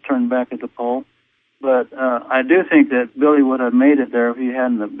Billy was turned back at the pole. But I do think that Billy would have made it there if he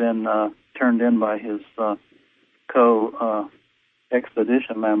hadn't have been turned in by his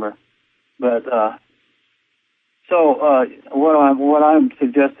co-expedition member. But what I'm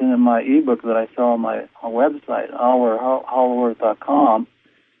suggesting in my ebook that I sell on my website, hollowearth.com,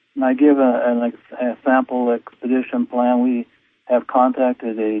 and I give a sample expedition plan. We have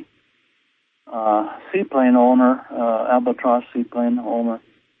contacted a seaplane owner, Albatross seaplane owner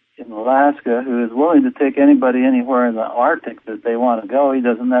in Alaska, who is willing to take anybody anywhere in the Arctic that they want to go. He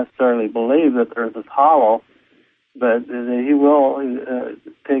doesn't necessarily believe that the Earth is hollow, but he will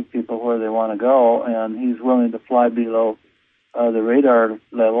take people where they want to go, and he's willing to fly below the radar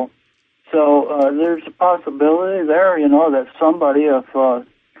level. So there's a possibility there, that somebody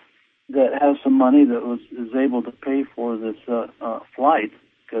that has some money that is able to pay for this flight,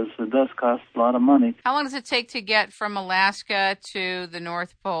 because it does cost a lot of money. How long does it take to get from Alaska to the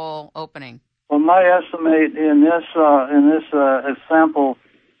North Pole opening? Well, my estimate in this sample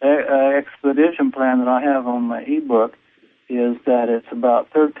expedition plan that I have on my ebook is that it's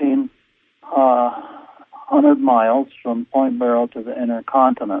about 1,300 miles from Point Barrow to the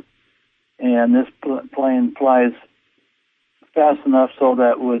intercontinent. And this plane flies fast enough so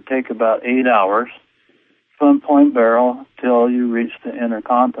that would take about 8 hours from Point Barrow till you reach the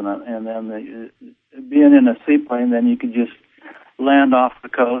intercontinent. And then being in a seaplane, then you could just land off the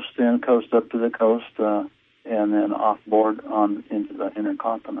coast and coast up to the coast and then off board into the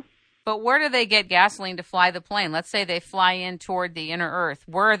intercontinent. But where do they get gasoline to fly the plane? Let's say they fly in toward the inner Earth.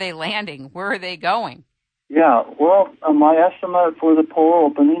 Where are they landing? Where are they going? Yeah, well, my estimate for the pole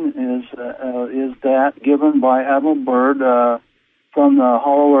opening is that given by Admiral Byrd from the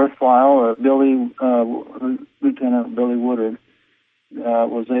Hollow Earth file. Lieutenant Billy Woodard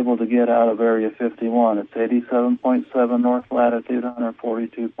was able to get out of Area 51. It's 87.7 north latitude,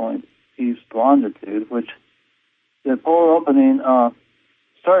 142 east longitude, which the polar opening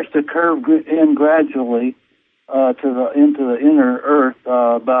starts to curve in gradually into the inner Earth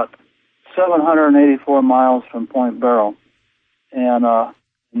about 784 miles from Point Barrow, and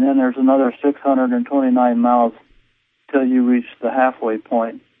then there's another 629 miles till you reach the halfway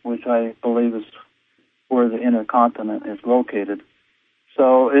point, which I believe is where the intercontinent is located.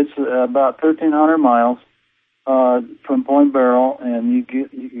 So it's about 1,300 miles from Point Barrow, and you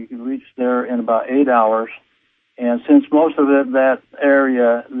can reach there in about 8 hours. And since most of that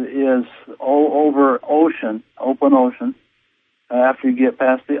area is over ocean, open ocean, after you get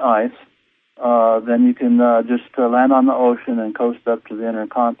past the ice, then you can just land on the ocean and coast up to the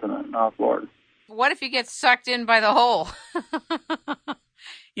intercontinent offboard. What if you get sucked in by the hole?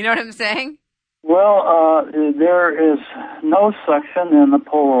 You know what I'm saying? Well, there is no suction in the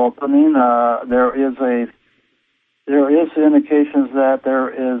polar opening. There is indications that there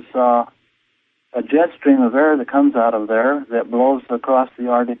is a jet stream of air that comes out of there that blows across the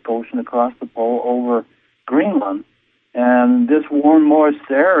Arctic Ocean, across the pole, over Greenland. And this warm, moist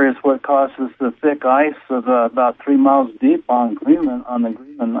air is what causes the thick ice of about 3 miles deep on Greenland, on the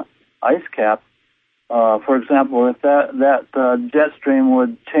Greenland ice cap. For example, if that jet stream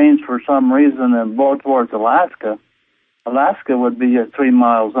would change for some reason and blow towards Alaska, Alaska would be 3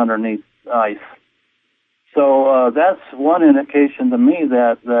 miles underneath ice. So that's one indication to me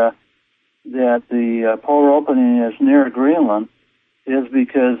that the polar opening is near Greenland, is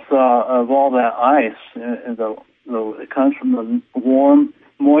because of all that ice. It comes from the warm,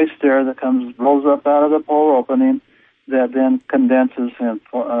 moist air that blows up out of the polar opening, that then condenses and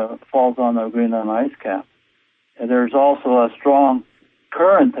falls on the Greenland ice cap. And there's also a strong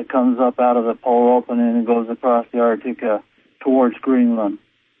current that comes up out of the polar opening and goes across the Arctic towards Greenland.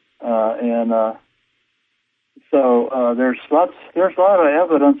 So there's a lot of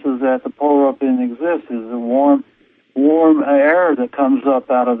evidences that the polar opening exists. Is the warm air that comes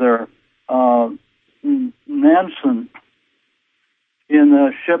up out of there. Nansen, in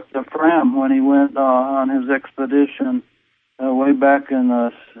the ship the Fram, when he went on his expedition way back in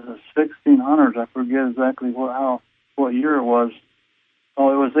the 1600s, I forget exactly what year it was.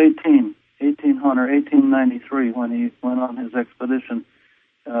 Oh, it was 1893 when he went on his expedition.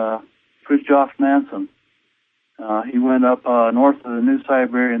 Fridtjof Nansen. He went up north of the New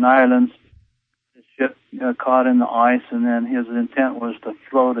Siberian Islands. His ship caught in the ice, and then his intent was to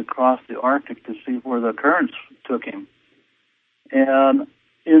float across the Arctic to see where the currents took him. And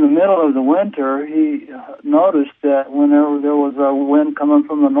in the middle of the winter, he noticed that whenever there was a wind coming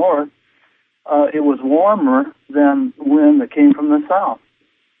from the north, it was warmer than wind that came from the south.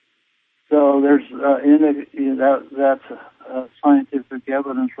 So there's that's scientific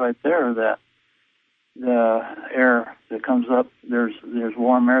evidence right there that the air that comes up, there's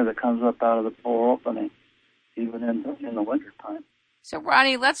warm air that comes up out of the polar opening, even in the wintertime. So,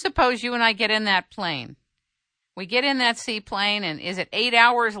 Rodney, let's suppose you and I get in that plane. We get in that seaplane, and is it 8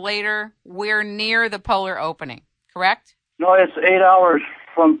 hours later, we're near the polar opening, correct? No, it's 8 hours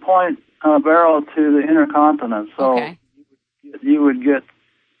from Point Barrow to the intercontinent. So okay. You would get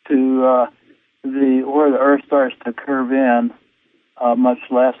to where the Earth starts to curve in much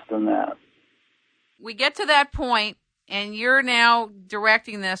less than that. We get to that point, and you're now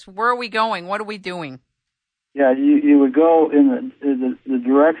directing this. Where are we going? What are we doing? Yeah, you would go in the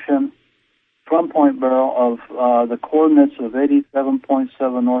direction from Point Barrow of the coordinates of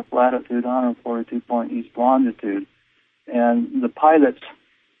 87.7 north latitude, 142 east longitude. and the pilots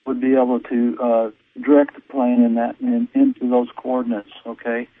would be able to direct the plane into those coordinates.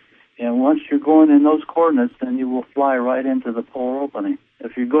 Okay, and once you're going in those coordinates, then you will fly right into the polar opening.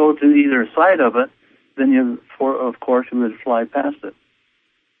 If you go to either side of it, then of course, you would fly past it.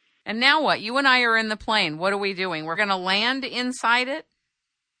 And now what? You and I are in the plane. What are we doing? We're going to land inside it?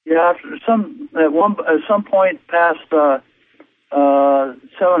 Yeah, at some point past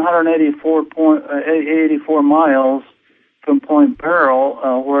 784 miles from Point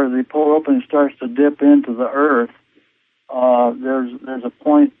Barrow, where the polar opening starts to dip into the Earth, there's a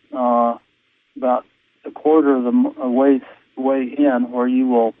point about a quarter of the way in where you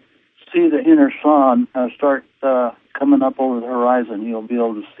will see the inner sun start coming up over the horizon. You'll be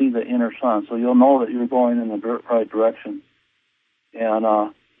able to see the inner sun, so you'll know that you're going in the right direction. And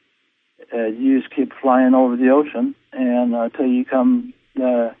you just keep flying over the ocean, and until you come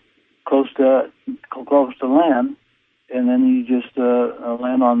close to land, and then you just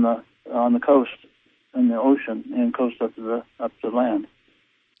land on the coast in the ocean and coast up to land.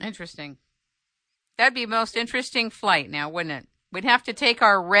 Interesting. That'd be the most interesting flight now, wouldn't it? We'd have to take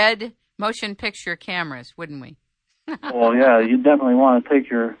our red motion picture cameras, wouldn't we? Well, yeah, you definitely want to take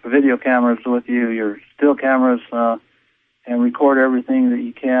your video cameras with you, your still cameras, and record everything that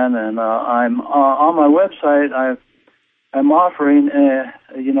you can. And I'm on my website. I'm offering,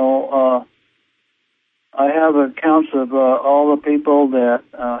 I have accounts of all the people that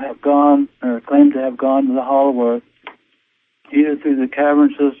have gone or claim to have gone to the Hollow Earth, either through the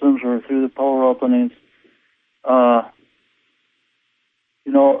cavern systems or through the polar openings.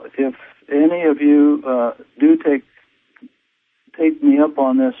 If any of you do take me up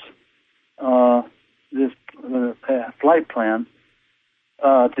on this flight plan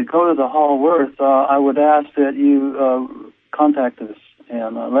to go to the Hollow Earth, I would ask that you contact us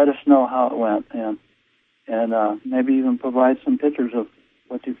and let us know how it went, and maybe even provide some pictures of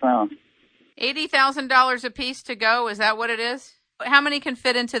what you found. $80,000 a piece to go, is that what it is? How many can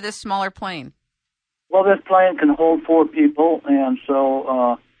fit into this smaller plane? Well, this plane can hold 4 people, and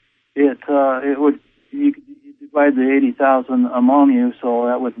so you divide the 80,000 among you, so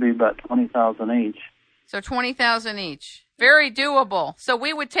that would be about 20,000 each. So 20,000 each. Very doable. So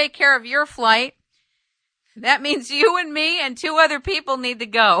we would take care of your flight. That means you and me and 2 other people need to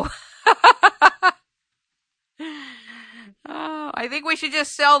go. Oh, I think we should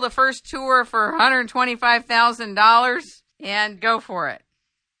just sell the first tour for $125,000 and go for it.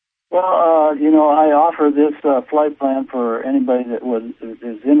 Well, I offer this flight plan for anybody that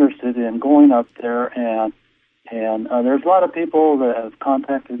is interested in going up there, and there's a lot of people that have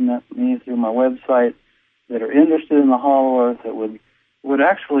contacted me through my website that are interested in the Hollow Earth that would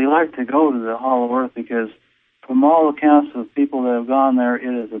actually like to go to the Hollow Earth, because from all accounts of people that have gone there,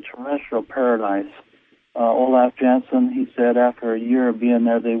 it is a terrestrial paradise. Olaf Janssen, he said after a year of being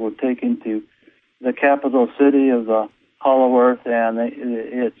there, they were taken to the capital city of the Hollow Earth, and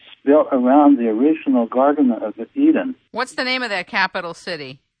it's built around the original Garden of Eden. What's the name of that capital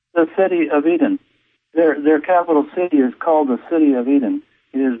city? The City of Eden. Their capital city is called the City of Eden.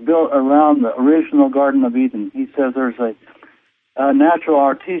 It is built around the original Garden of Eden. He says there's a natural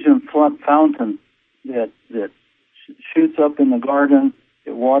artesian fountain that shoots up in the garden.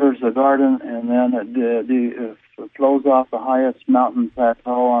 It waters the garden, and then it flows off the highest mountain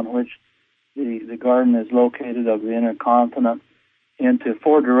plateau on which the garden is located of the inner continent into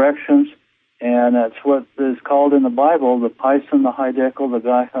 4 directions, and that's what is called in the Bible the Pison, the Hydekel, the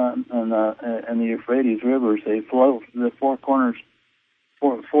Gihon, and the Euphrates rivers. They flow to the 4 corners,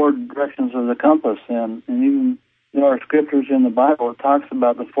 four directions of the compass, and even there are scriptures in the Bible that talks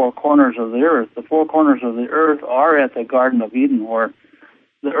about the 4 corners of the earth. The 4 corners of the earth are at the Garden of Eden, where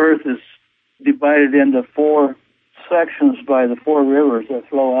the earth is divided into 4 sections by the 4 rivers that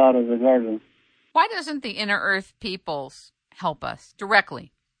flow out of the garden. Why doesn't the inner earth peoples help us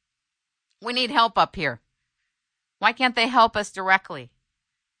directly? We need help up here. Why can't they help us directly?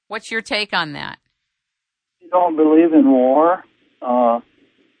 What's your take on that? They don't believe in war.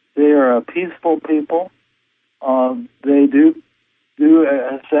 They are a peaceful people. They do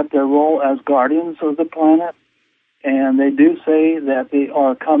accept their role as guardians of the planet, and they do say that they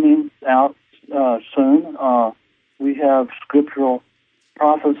are coming out soon. We have scriptural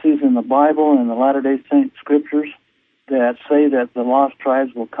prophecies in the Bible and the Latter-day Saint scriptures that say that the lost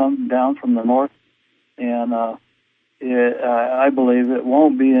tribes will come down from the north, and I believe it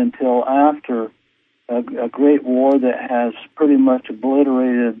won't be until after a great war that has pretty much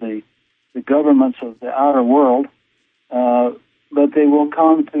obliterated the governments of the outer world, but they will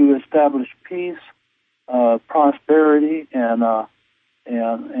come to establish peace, prosperity, and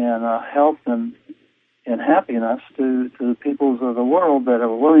health and and happiness to the peoples of the world that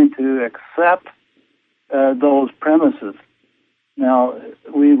are willing to accept those premises. Now,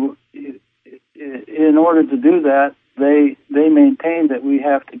 in order to do that, they maintain that we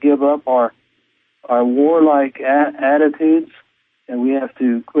have to give up our warlike attitudes, and we have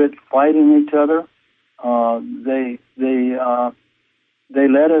to quit fighting each other. They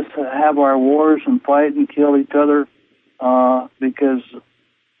let us have our wars and fight and kill each other because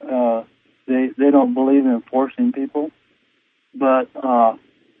they don't believe in forcing people, but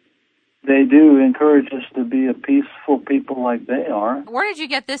they do encourage us to be a peaceful people like they are. Where did you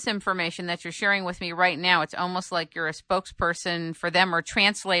get this information that you're sharing with me right now? It's almost like you're a spokesperson for them or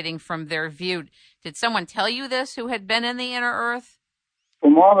translating from their view. Did someone tell you this who had been in the inner earth?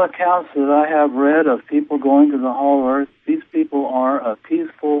 From all the accounts that I have read of people going to the Hollow Earth, these people are a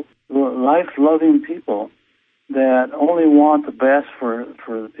peaceful, life-loving people that only want the best for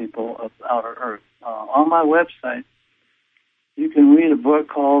the people of outer Earth. On my website, you can read a book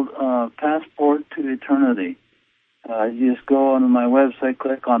called Passport to Eternity. You just go on my website,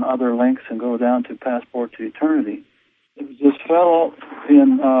 click on other links, and go down to Passport to Eternity. It was this fellow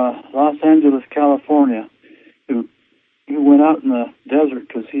in Los Angeles, California, who went out in the desert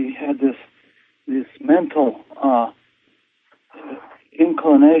because he had this mental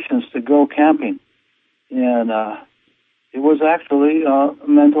inclinations to go camping. And it was actually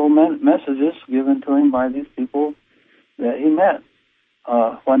mental messages given to him by these people that he met.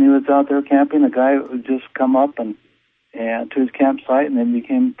 When he was out there camping, a guy would just come up and to his campsite, and they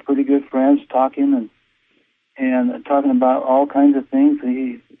became pretty good friends, talking and talking about all kinds of things.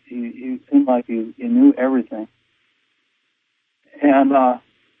 He seemed like he knew everything. And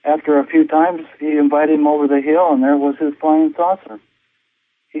after a few times, he invited him over the hill, and there was his flying saucer.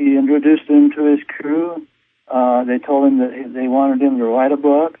 He introduced him to his crew. They told him that they wanted him to write a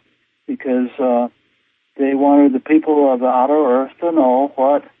book because they wanted the people of the outer earth to know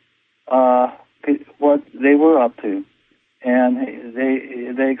what they were up to. And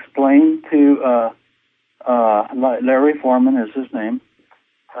they explained to Larry Foreman is his name,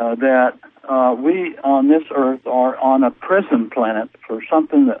 that we on this earth are on a prison planet for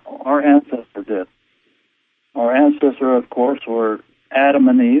something that our ancestor did. Our ancestor, of course, were Adam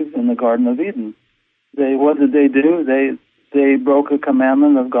and Eve in the Garden of Eden. What did they do? They broke a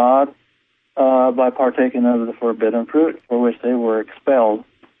commandment of God by partaking of the forbidden fruit, for which they were expelled.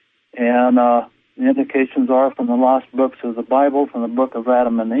 And the indications are from the lost books of the Bible, from the book of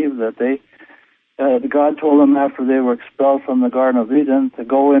Adam and Eve, that God told them after they were expelled from the Garden of Eden to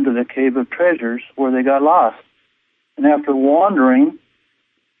go into the cave of treasures where they got lost. And after wandering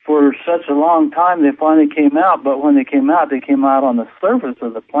for such a long time, they finally came out. But when they came out on the surface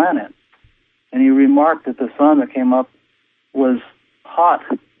of the planet. And he remarked that the sun that came up was hot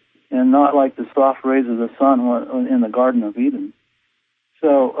and not like the soft rays of the sun in the Garden of Eden.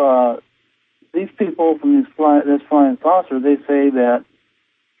 So these people from this flying saucer, they say that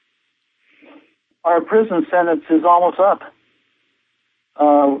our prison sentence is almost up.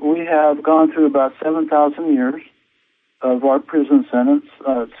 We have gone through about 7,000 years of our prison sentence,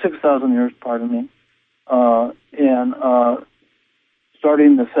 6,000 years, pardon me, and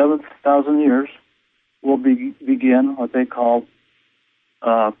starting the 7,000 years, we'll begin what they call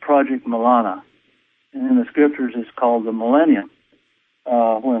Project Milana. And in the scriptures, it's called the millennium.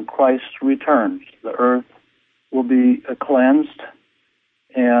 When Christ returns, the earth will be cleansed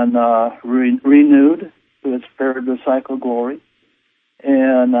and renewed to its paradisiacal glory,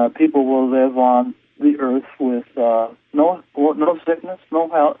 and people will live on the earth with no sickness, no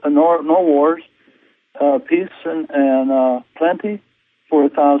health, no wars, peace and plenty for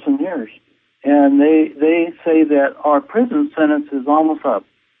 1,000 years. And they say that our prison sentence is almost up.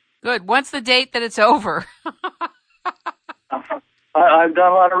 Good. What's the date that it's over? I've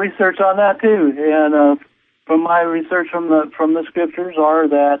done a lot of research on that too, and from my research from the scriptures are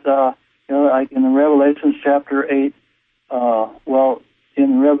that like in the Revelations chapter 8,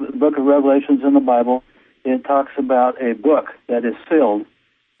 in the book of Revelations in the Bible, it talks about a book that is sealed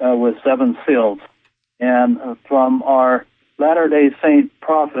with 7 seals, and from our Latter-day Saint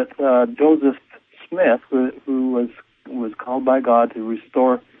prophet Joseph Smith, who was called by God to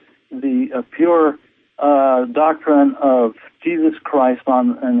restore the pure doctrine of Jesus Christ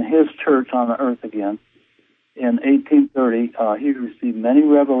in His church on the earth again. In 1830, he received many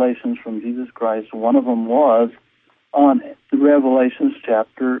revelations from Jesus Christ. One of them was on the Revelations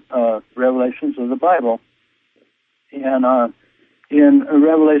of the Bible. And in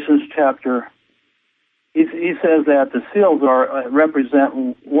Revelations chapter, he says that the seals represent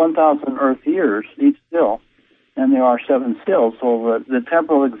 1,000 earth years, each seal, and there are 7 seals. So the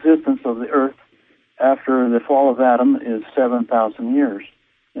temporal existence of the earth after the fall of Adam is 7,000 years.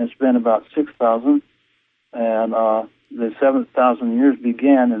 And it's been about 6,000, and the 7,000 years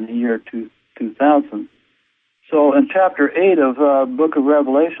began in the year 2000. So in chapter 8 of book of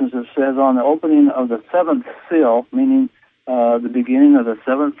Revelations, it says, on the opening of the seventh seal, meaning the beginning of the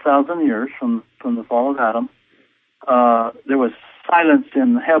 7,000 years from the fall of Adam, there was silence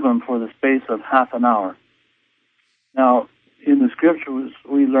in heaven for the space of half an hour. Now, in the scriptures,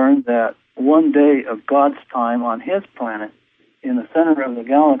 we learned that one day of God's time on his planet, in the center of the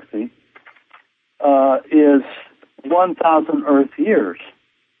galaxy, is 1,000 Earth years.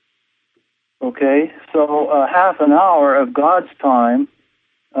 Okay, so half an hour of God's time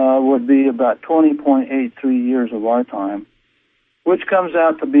would be about 20.83 years of our time, which comes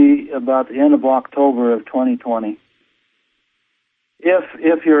out to be about the end of October of 2020.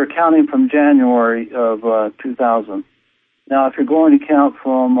 If you're counting from January of 2000. Now, if you're going to count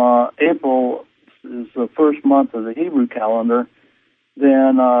from April, is the first month of the Hebrew calendar,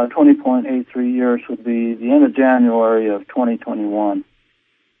 then 20.83 years would be the end of January of 2021.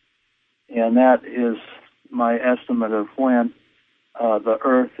 And that is my estimate of when the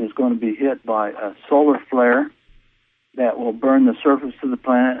Earth is going to be hit by a solar flare that will burn the surface of the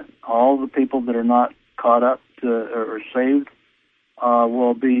planet. All the people that are not caught up or saved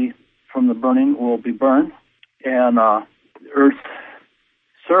will be, from the burning, will be burned. And Earth's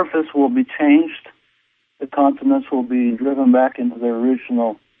surface will be changed. The continents will be driven back into their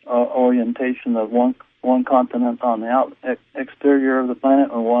original orientation of one continent on the exterior of the planet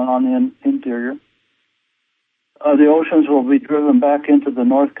and one on the interior. The oceans will be driven back into the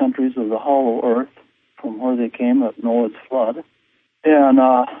north countries of the hollow earth from where they came at Noah's flood. And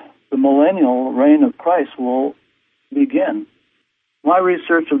the millennial reign of Christ will begin. My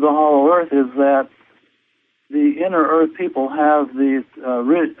research of the hollow earth is that the inner earth people have the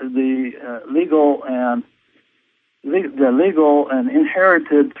legal and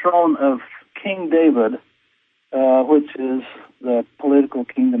inherited throne of King David, which is the political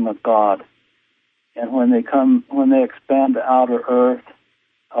kingdom of God. And when they expand to outer earth,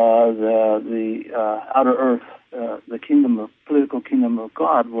 the outer earth, the political kingdom of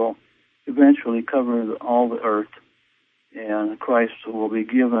God will eventually cover all the earth, and Christ will be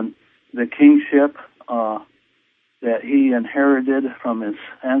given the kingship that he inherited from his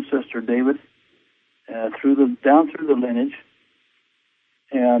ancestor David, down through the lineage,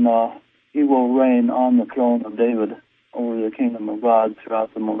 and he will reign on the throne of David over the kingdom of God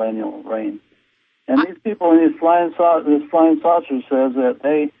throughout the millennial reign. And these people in this flying saucer says that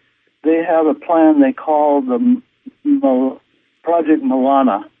they have a plan they call the Project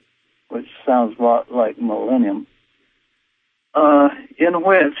Milana, which sounds a lot like millennium, in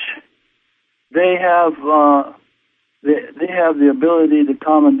which they have the ability to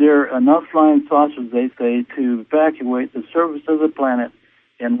commandeer enough flying saucers, they say, to evacuate the surface of the planet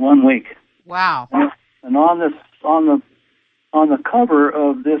in 1 week. Wow! And on the cover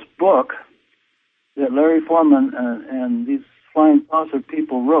of this book that Larry Foreman and these flying saucer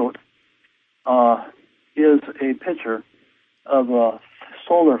people wrote is a picture of a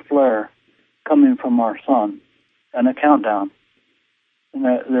solar flare coming from our sun and a countdown. And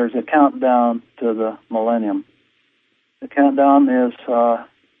there's a countdown to the millennium. The countdown is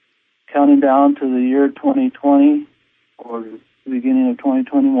counting down to the year 2020 or the beginning of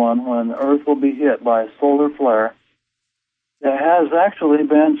 2021, when the Earth will be hit by a solar flare that has actually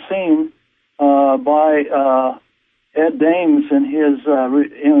been seen by Ed Dames and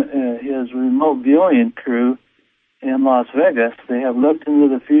his remote viewing crew in Las Vegas. They have looked into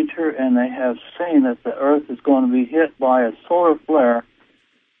the future, and they have seen that the Earth is going to be hit by a solar flare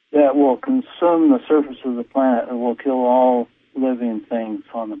that will consume the surface of the planet and will kill all living things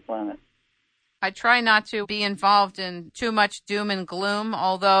on the planet. I try not to be involved in too much doom and gloom,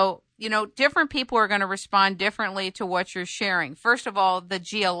 although, different people are going to respond differently to what you're sharing. First of all, the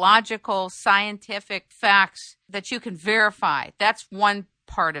geological, scientific facts that you can verify, that's one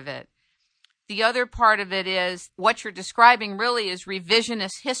part of it. The other part of it is what you're describing really is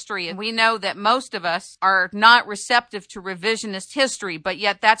revisionist history. And we know that most of us are not receptive to revisionist history, but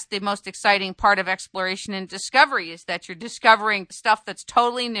yet that's the most exciting part of exploration and discovery, is that you're discovering stuff that's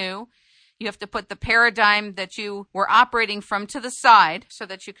totally new. You have to put the paradigm that you were operating from to the side so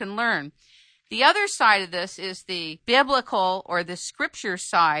that you can learn. The other side of this is the biblical or the scripture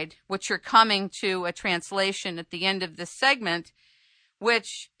side, which you're coming to a translation at the end of this segment,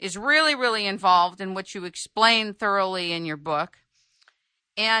 which is really, really involved in what you explain thoroughly in your book.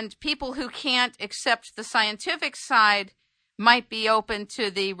 And people who can't accept the scientific side might be open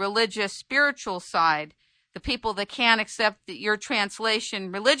to the religious, spiritual side. The people that can't accept your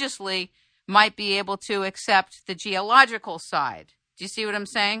translation religiously might be able to accept the geological side. Do you see what I'm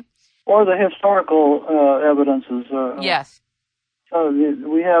saying? Or the historical evidences. Yes.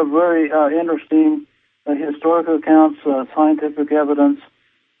 We have very interesting historical accounts, scientific evidence,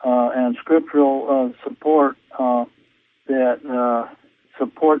 and scriptural support that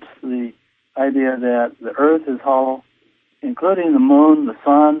supports the idea that the Earth is hollow, including the moon, the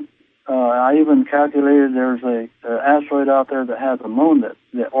sun. I even calculated there's a asteroid out there that has a moon that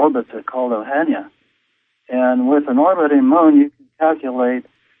orbits it called Ohania. And with an orbiting moon, you can calculate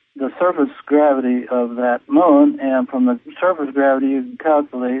the surface gravity of that moon, and from the surface gravity, you can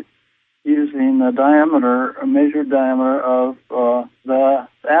calculate using the diameter, a measured diameter of the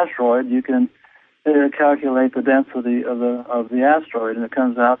asteroid. You can calculate the density of the asteroid, and it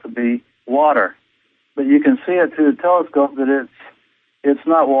comes out to be water. But you can see it through the telescope that it's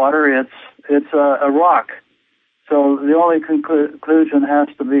not water; it's a rock. So the only conclusion has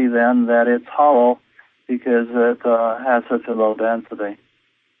to be then that it's hollow because it has such a low density.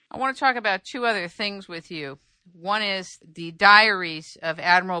 I want to talk about two other things with you. One is the diaries of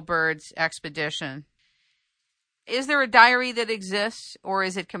Admiral Byrd's expedition. Is there a diary that exists, or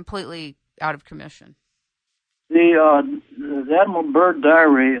is it completely out of commission? The Admiral Byrd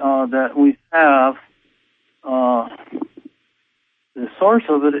diary that we have, the source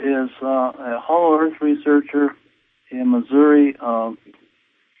of it is a Hollow Earth researcher in Missouri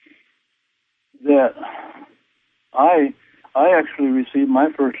that I actually received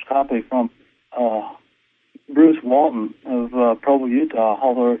my first copy from Bruce Walton of Provo, Utah,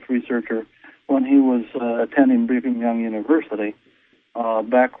 Hollow Earth researcher, when he was attending Brigham Young University.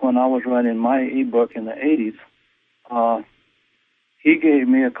 Back when I was writing my ebook in the 80s, he gave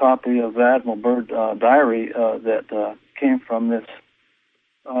me a copy of Admiral Byrd diary that came from this,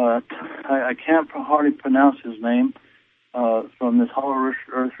 I can't hardly pronounce his name, from this Hollow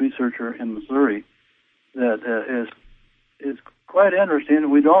Earth researcher in Missouri that is quite interesting.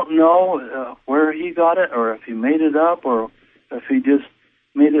 We don't know where he got it, or if he made it up, or if he just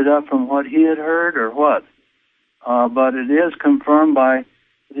made it up from what he had heard, or what. But it is confirmed by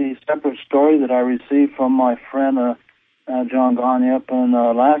the separate story that I received from my friend John Gagne up in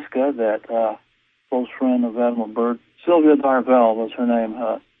Alaska, that close friend of Admiral Byrd. Sylvia Darvell was her name.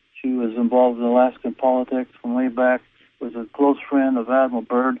 She was involved in Alaskan politics from way back, was a close friend of Admiral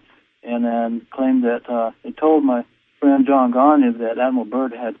Byrd, and then claimed that he told my friend John Gagne that Admiral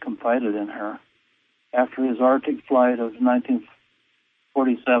Byrd had confided in her after his Arctic flight of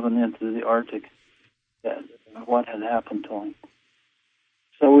 1947 into the Arctic, that what had happened to him.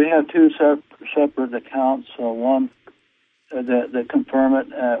 So we have two separate accounts, one that confirm it.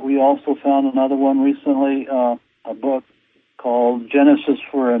 We also found another one recently, a book called Genesis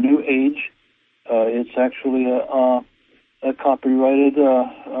for a New Age. It's actually a copyrighted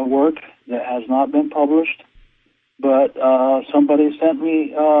work that has not been published, but somebody sent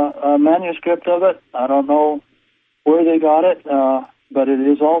me a manuscript of it. I don't know where they got it, but it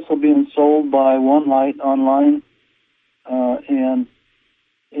is also being sold by One Light online, and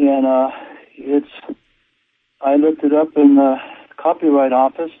it's. I looked it up in the Copyright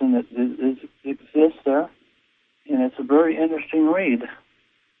Office, and it exists there, and it's a very interesting read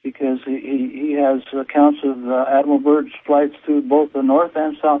because he has accounts of Admiral Byrd's flights through both the North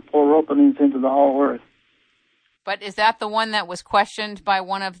and South Pole openings into the Hollow Earth. But is that the one that was questioned by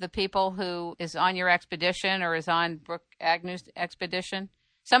one of the people who is on your expedition or is on Brooke Agnew's expedition?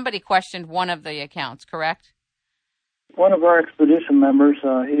 Somebody questioned one of the accounts, correct? One of our expedition members,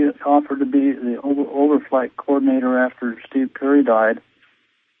 he offered to be the overflight coordinator after Steve Curry died.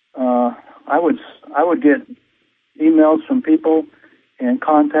 I would get emails from people and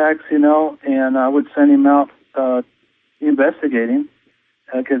contacts, and I would send him out investigating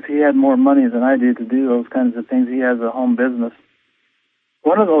because he had more money than I did to do those kinds of things. He has a home business.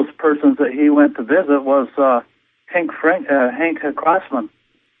 One of those persons that he went to visit was Hank Crossman.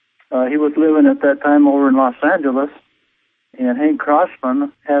 He was living at that time over in Los Angeles. And Hank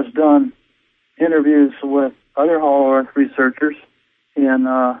Crossman has done interviews with other Hollow Earth researchers, and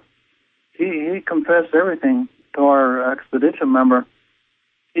he confessed everything to our expedition member.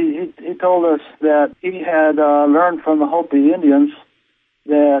 He told us that he had learned from the Hopi Indians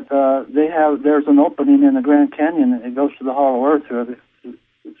that there's an opening in the Grand Canyon, and it goes to the Hollow Earth through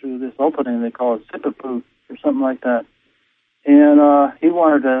this opening. They call it Sipapu or something like that. And he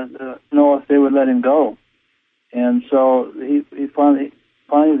wanted to know if they would let him go. And so he finally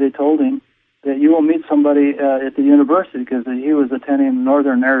they told him that you will meet somebody at the university, because he was attending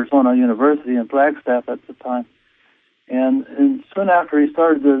Northern Arizona University in Flagstaff at the time. And soon after he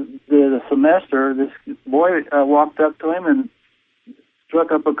started the semester, this boy walked up to him and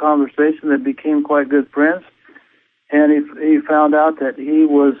struck up a conversation that became quite good friends. And he found out that he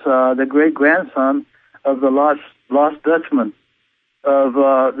was the great-grandson of the lost Dutchman of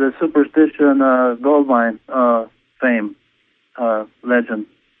the Superstition gold mine fame legend.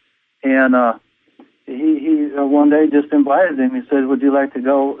 And he one day just invited him. He said, "Would you like to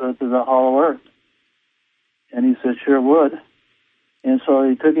go to the Hollow Earth?" And he said, "Sure would." And so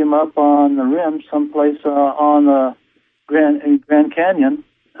he took him up on the rim, someplace on the Grand Canyon.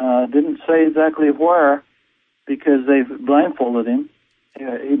 Didn't say exactly where, because they blindfolded him.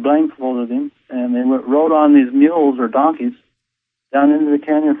 He blindfolded him, and they rode on these mules or donkeys down into the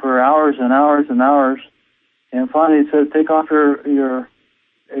canyon for hours and hours and hours. And finally, he said, "Take off your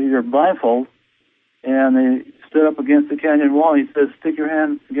blindfold." And they stood up against the canyon wall. He says, "Stick your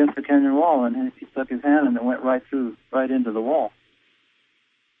hand against the canyon wall." And he stuck his hand, and it went right into the wall.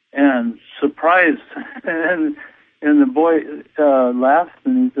 And surprised, and the boy laughed,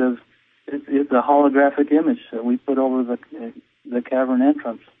 and he says, "It's a holographic image that we put over the cavern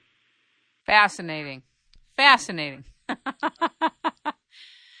entrance." Fascinating. Fascinating. You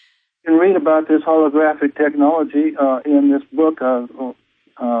can read about this holographic technology in this book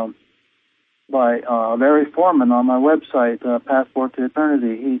by Larry Foreman on my website, Passport to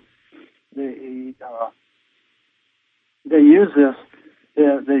Eternity. They use this.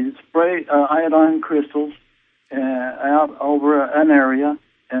 They spray iodine crystals out over an area,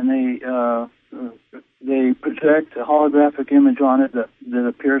 and they project a holographic image on it that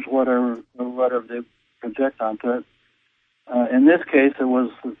appears whatever they project onto it. In this case, it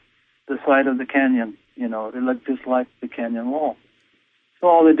was the side of the canyon. It looked just like the canyon wall. So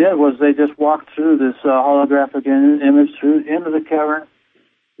all they did was they just walked through this holographic image into the cavern.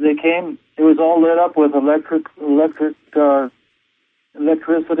 They came. It was all lit up with electricity.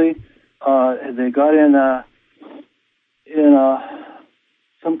 They got in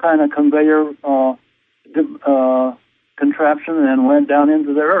some kind of conveyor contraption and went down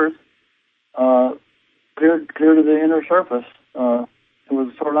into the earth, clear to the inner surface. It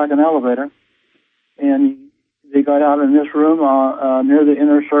was sort of like an elevator, and they got out in this room near the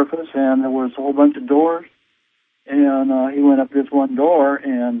inner surface, and there was a whole bunch of doors. And he went up this one door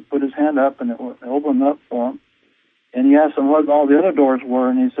and put his hand up, and it opened up for him. And he asked him what all the other doors were,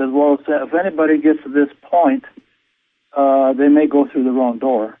 and he said, "Well, if anybody gets to this point, they may go through the wrong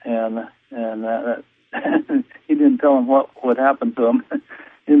door." And he didn't tell him what would happen to him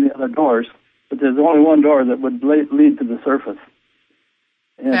in the other doors, but there's only one door that would lead to the surface.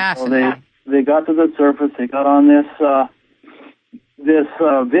 And so they got to the surface. They got on this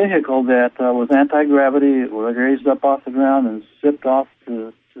vehicle that was anti-gravity. It was raised up off the ground and shipped off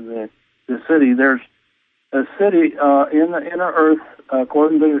to the city. There's a city in the inner earth,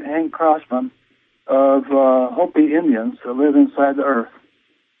 according to Hank Crossman, of Hopi Indians that live inside the earth.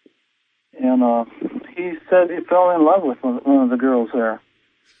 And he said he fell in love with one of the girls there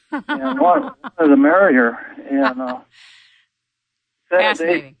and wanted to marry her. And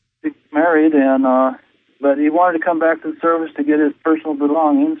Fascinating. They married, and but he wanted to come back to the service to get his personal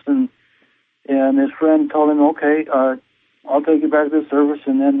belongings, and his friend told him, "Okay, I'll take you back to the service,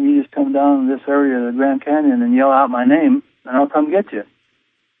 and then you just come down to this area of the Grand Canyon and yell out my name, and I'll come get you."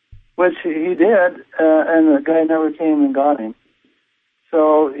 Which he did, and the guy never came and got him.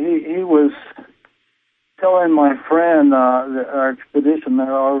 So he was telling my friend, our expedition,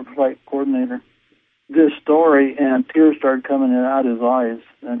 our flight coordinator, this story, and tears started coming out his eyes,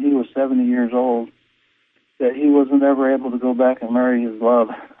 and he was 70 years old, that he wasn't ever able to go back and marry his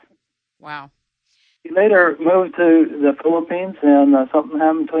love. Wow. He later moved to the Philippines, and something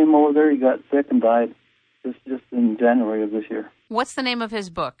happened to him over there. He got sick and died just in January of this year. What's the name of his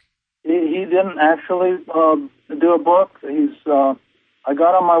book? He didn't actually do a book. I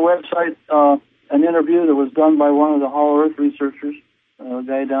got on my website an interview that was done by one of the Hollow Earth researchers, a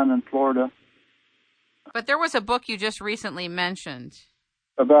guy down in Florida. But there was a book you just recently mentioned.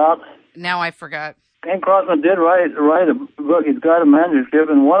 About? Now I forgot. Hank Crossman did write a book. He's got a manuscript,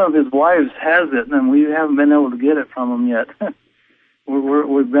 and one of his wives has it, and we haven't been able to get it from him yet.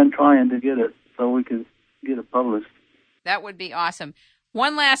 We've been trying to get it so we could get it published. That would be awesome.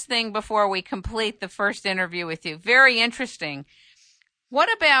 One last thing before we complete the first interview with you. Very interesting.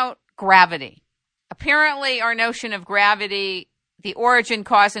 What about gravity? Apparently, our notion of gravity, the origin,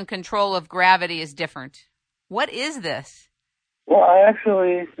 cause, and control of gravity is different. What is this? Well, I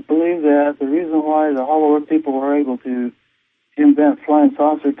actually believe that the reason why the Hollow Earth people were able to invent flying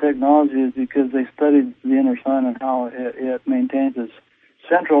saucer technology is because they studied the inner sun and how it maintains its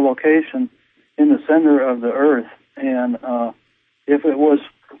central location in the center of the Earth. And if it was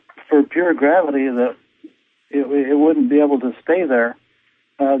for pure gravity, that it wouldn't be able to stay there.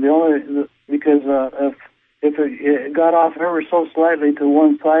 Because if it got off ever so slightly to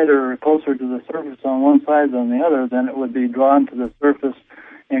one side or closer to the surface on one side than the other, then it would be drawn to the surface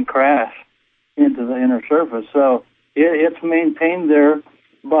and crash into the inner surface. So it's maintained there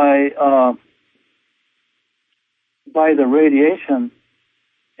by the radiation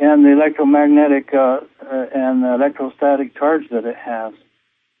and the electromagnetic and the electrostatic charge that it has,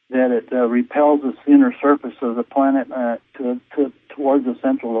 that it repels the inner surface of the planet towards the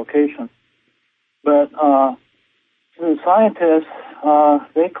central location. But the scientists,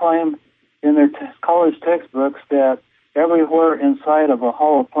 they claim in their college textbooks that everywhere inside of a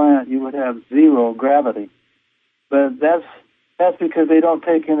hollow planet you would have zero gravity. But that's because they don't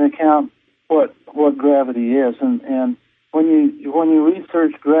take into account what gravity is. And when you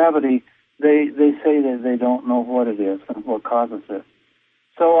research gravity, they say that they don't know what it is and what causes it.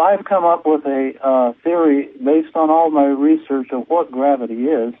 So I've come up with a theory based on all my research of what gravity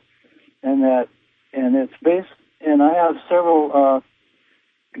is, and it's based. And I have several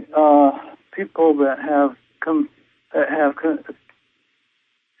people that have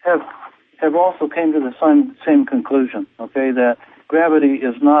also came to the same conclusion. Okay, that gravity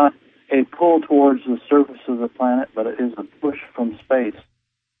is not a pull towards the surface of the planet, but it is a push from space.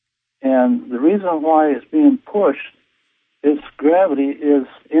 And the reason why it's being pushed is gravity is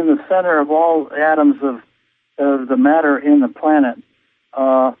in the center of all atoms of the matter in the planet.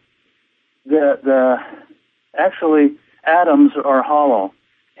 Actually, atoms are hollow,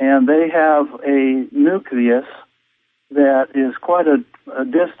 and they have a nucleus that is quite a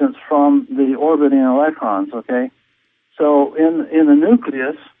distance from the orbiting electrons. Okay, so in the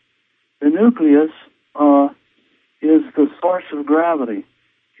nucleus is the source of gravity.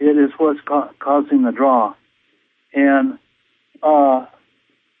 It is what's causing the draw, and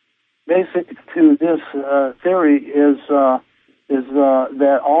basic to this theory is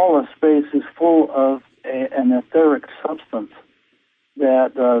that all of space is full of an etheric substance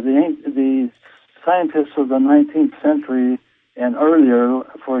that the scientists of the 19th century and earlier,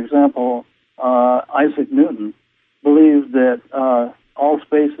 for example, Isaac Newton, believed that all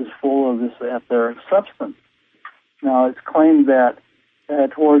space is full of this etheric substance. Now, it's claimed that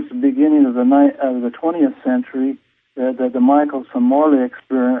towards the beginning of the 20th century, that the Michelson-Morley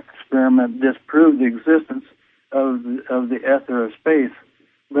experiment disproved the existence of the ether of space.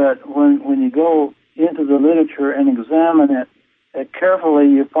 But when you go into the literature and examine it carefully,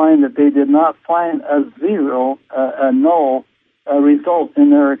 you find that they did not find a null result in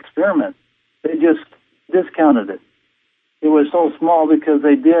their experiment. They just discounted it. It was so small because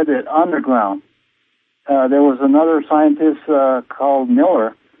they did it underground. There was another scientist called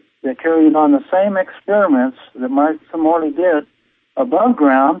Miller that carried on the same experiments that Michelson-Morley did above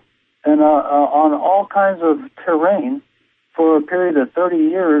ground and on all kinds of terrain for a period of 30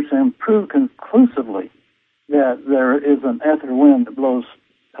 years and proved conclusively that there is an ether wind that blows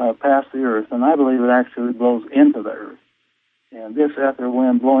past the Earth, and I believe it actually blows into the Earth. And this ether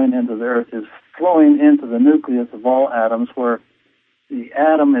wind blowing into the Earth is flowing into the nucleus of all atoms, where the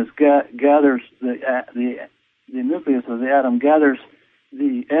atom gathers the nucleus of the atom gathers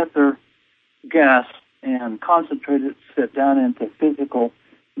the ether gas and concentrates it down into physical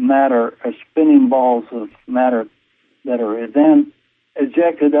matter, or spinning balls of matter that are then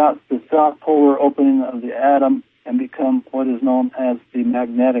ejected out the south polar opening of the atom and become what is known as the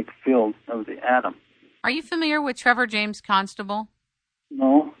magnetic field of the atom. Are you familiar with Trevor James Constable?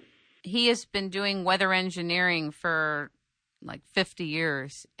 No. He has been doing weather engineering for like 50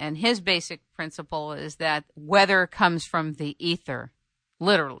 years, and his basic principle is that weather comes from the ether,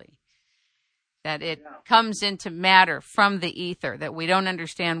 literally. That it comes into matter from the ether, that we don't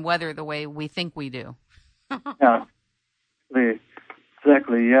understand weather the way we think we do. Yeah,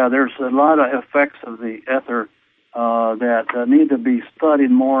 exactly. Yeah, there's a lot of effects of the ether that need to be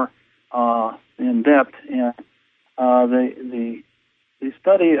studied more in depth. And the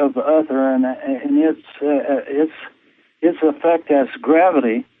study of the ether and its effect as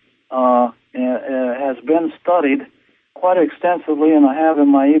gravity has been studied quite extensively, and I have in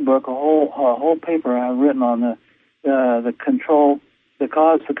my ebook a whole paper I've written on the cause,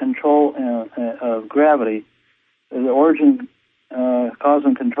 the control of gravity, the origin, cause,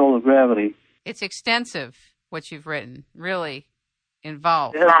 and control of gravity. It's extensive, what you've written, really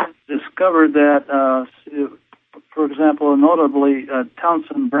involved. It has discovered that, for example, notably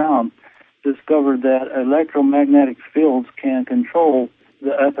Townsend Brown discovered that electromagnetic fields can control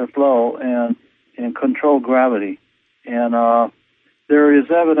the ether flow and control gravity. And there is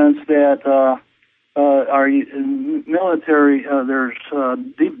evidence that our military, there's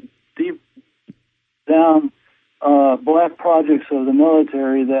deep down black projects of the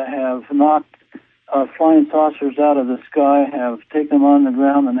military that have knocked flying saucers out of the sky, have taken them on the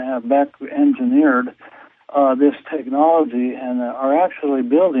ground, and have back engineered this technology, and are actually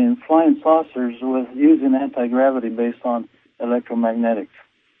building flying saucers with using anti-gravity based on electromagnetics.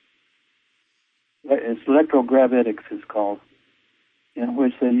 It's electrogravitics, it's called, in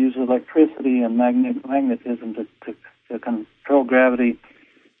which they use electricity and magnetism to control gravity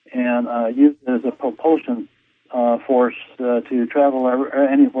and use it as a propulsion force to travel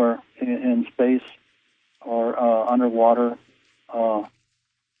anywhere in space or underwater.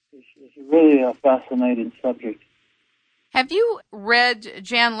 It's really a fascinating subject. Have you read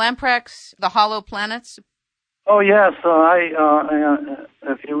Jan Lamprecht's The Hollow Planets? Oh yes,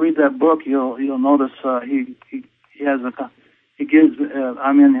 if you read that book, you'll notice he gives.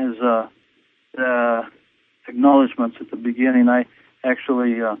 I'm in his acknowledgments at the beginning. I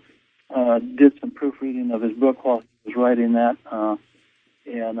actually did some proofreading of his book while he was writing that, and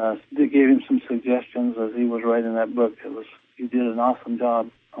gave him some suggestions as he was writing that book. He did an awesome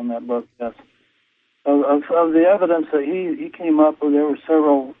job on that book. Yes. Of the evidence that he came up with, there were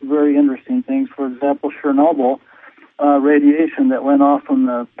several very interesting things. For example, Chernobyl radiation that went off from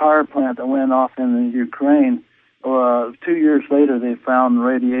the power plant that went off in the Ukraine. 2 years later, they found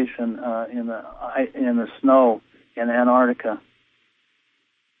radiation in the snow in Antarctica,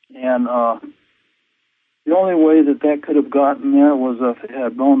 and the only way that could have gotten there was if it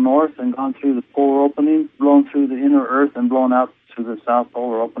had blown north and gone through the polar opening, blown through the inner Earth, and blown out to the south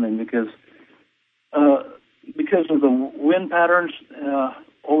polar opening, because of the wind patterns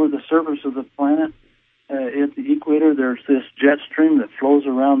over the surface of the planet. At the equator, there's this jet stream that flows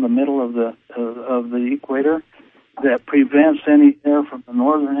around the middle of the equator that prevents any air from the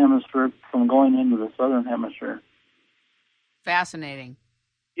northern hemisphere from going into the southern hemisphere. Fascinating.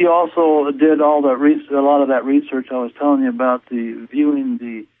 He also did a lot of that research I was telling you about, viewing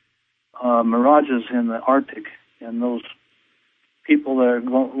the mirages in the Arctic and those people that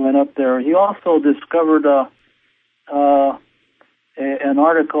went up there. He also discovered an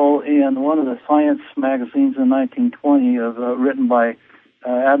article in one of the science magazines in 1920 written by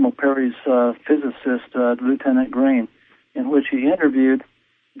Admiral Perry's physicist, Lieutenant Green, in which he interviewed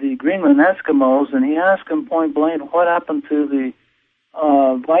the Greenland Eskimos, and he asked them point blank what happened to the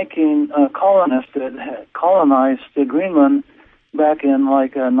Viking colonists that had colonized Greenland back in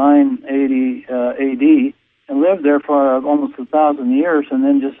 980 AD and lived there for almost 1,000 years, and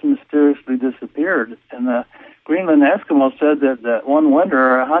then just mysteriously disappeared. And the Greenland Eskimos said that one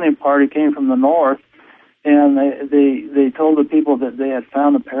winter a hunting party came from the north, and they told the people that they had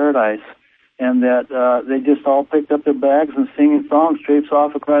found a paradise, and that they just all picked up their bags and singing songs, traipsed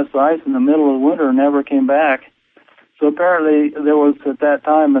off across the ice in the middle of the winter and never came back. So apparently there was at that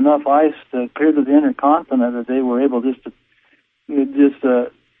time enough ice to clear to the inner continent that they were able to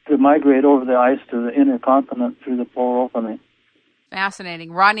migrate over the ice to the inner continent through the polar opening.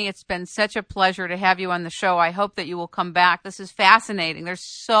 Fascinating. Rodney, it's been such a pleasure to have you on the show. I hope that you will come back. This is fascinating. There's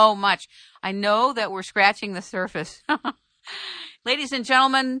so much. I know that we're scratching the surface. Ladies and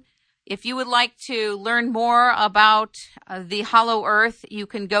gentlemen, if you would like to learn more about the Hollow Earth, you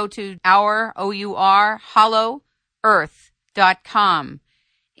can go to hollowearth.com,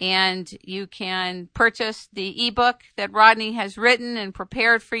 and you can purchase the ebook that Rodney has written and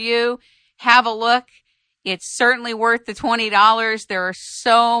prepared for you. Have a look. It's certainly worth the $20. There are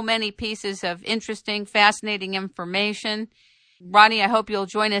so many pieces of interesting, fascinating information. Rodney, I hope you'll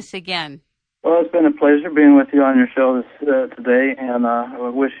join us again. Well, it's been a pleasure being with you on your show today, and I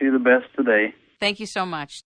wish you the best today. Thank you so much.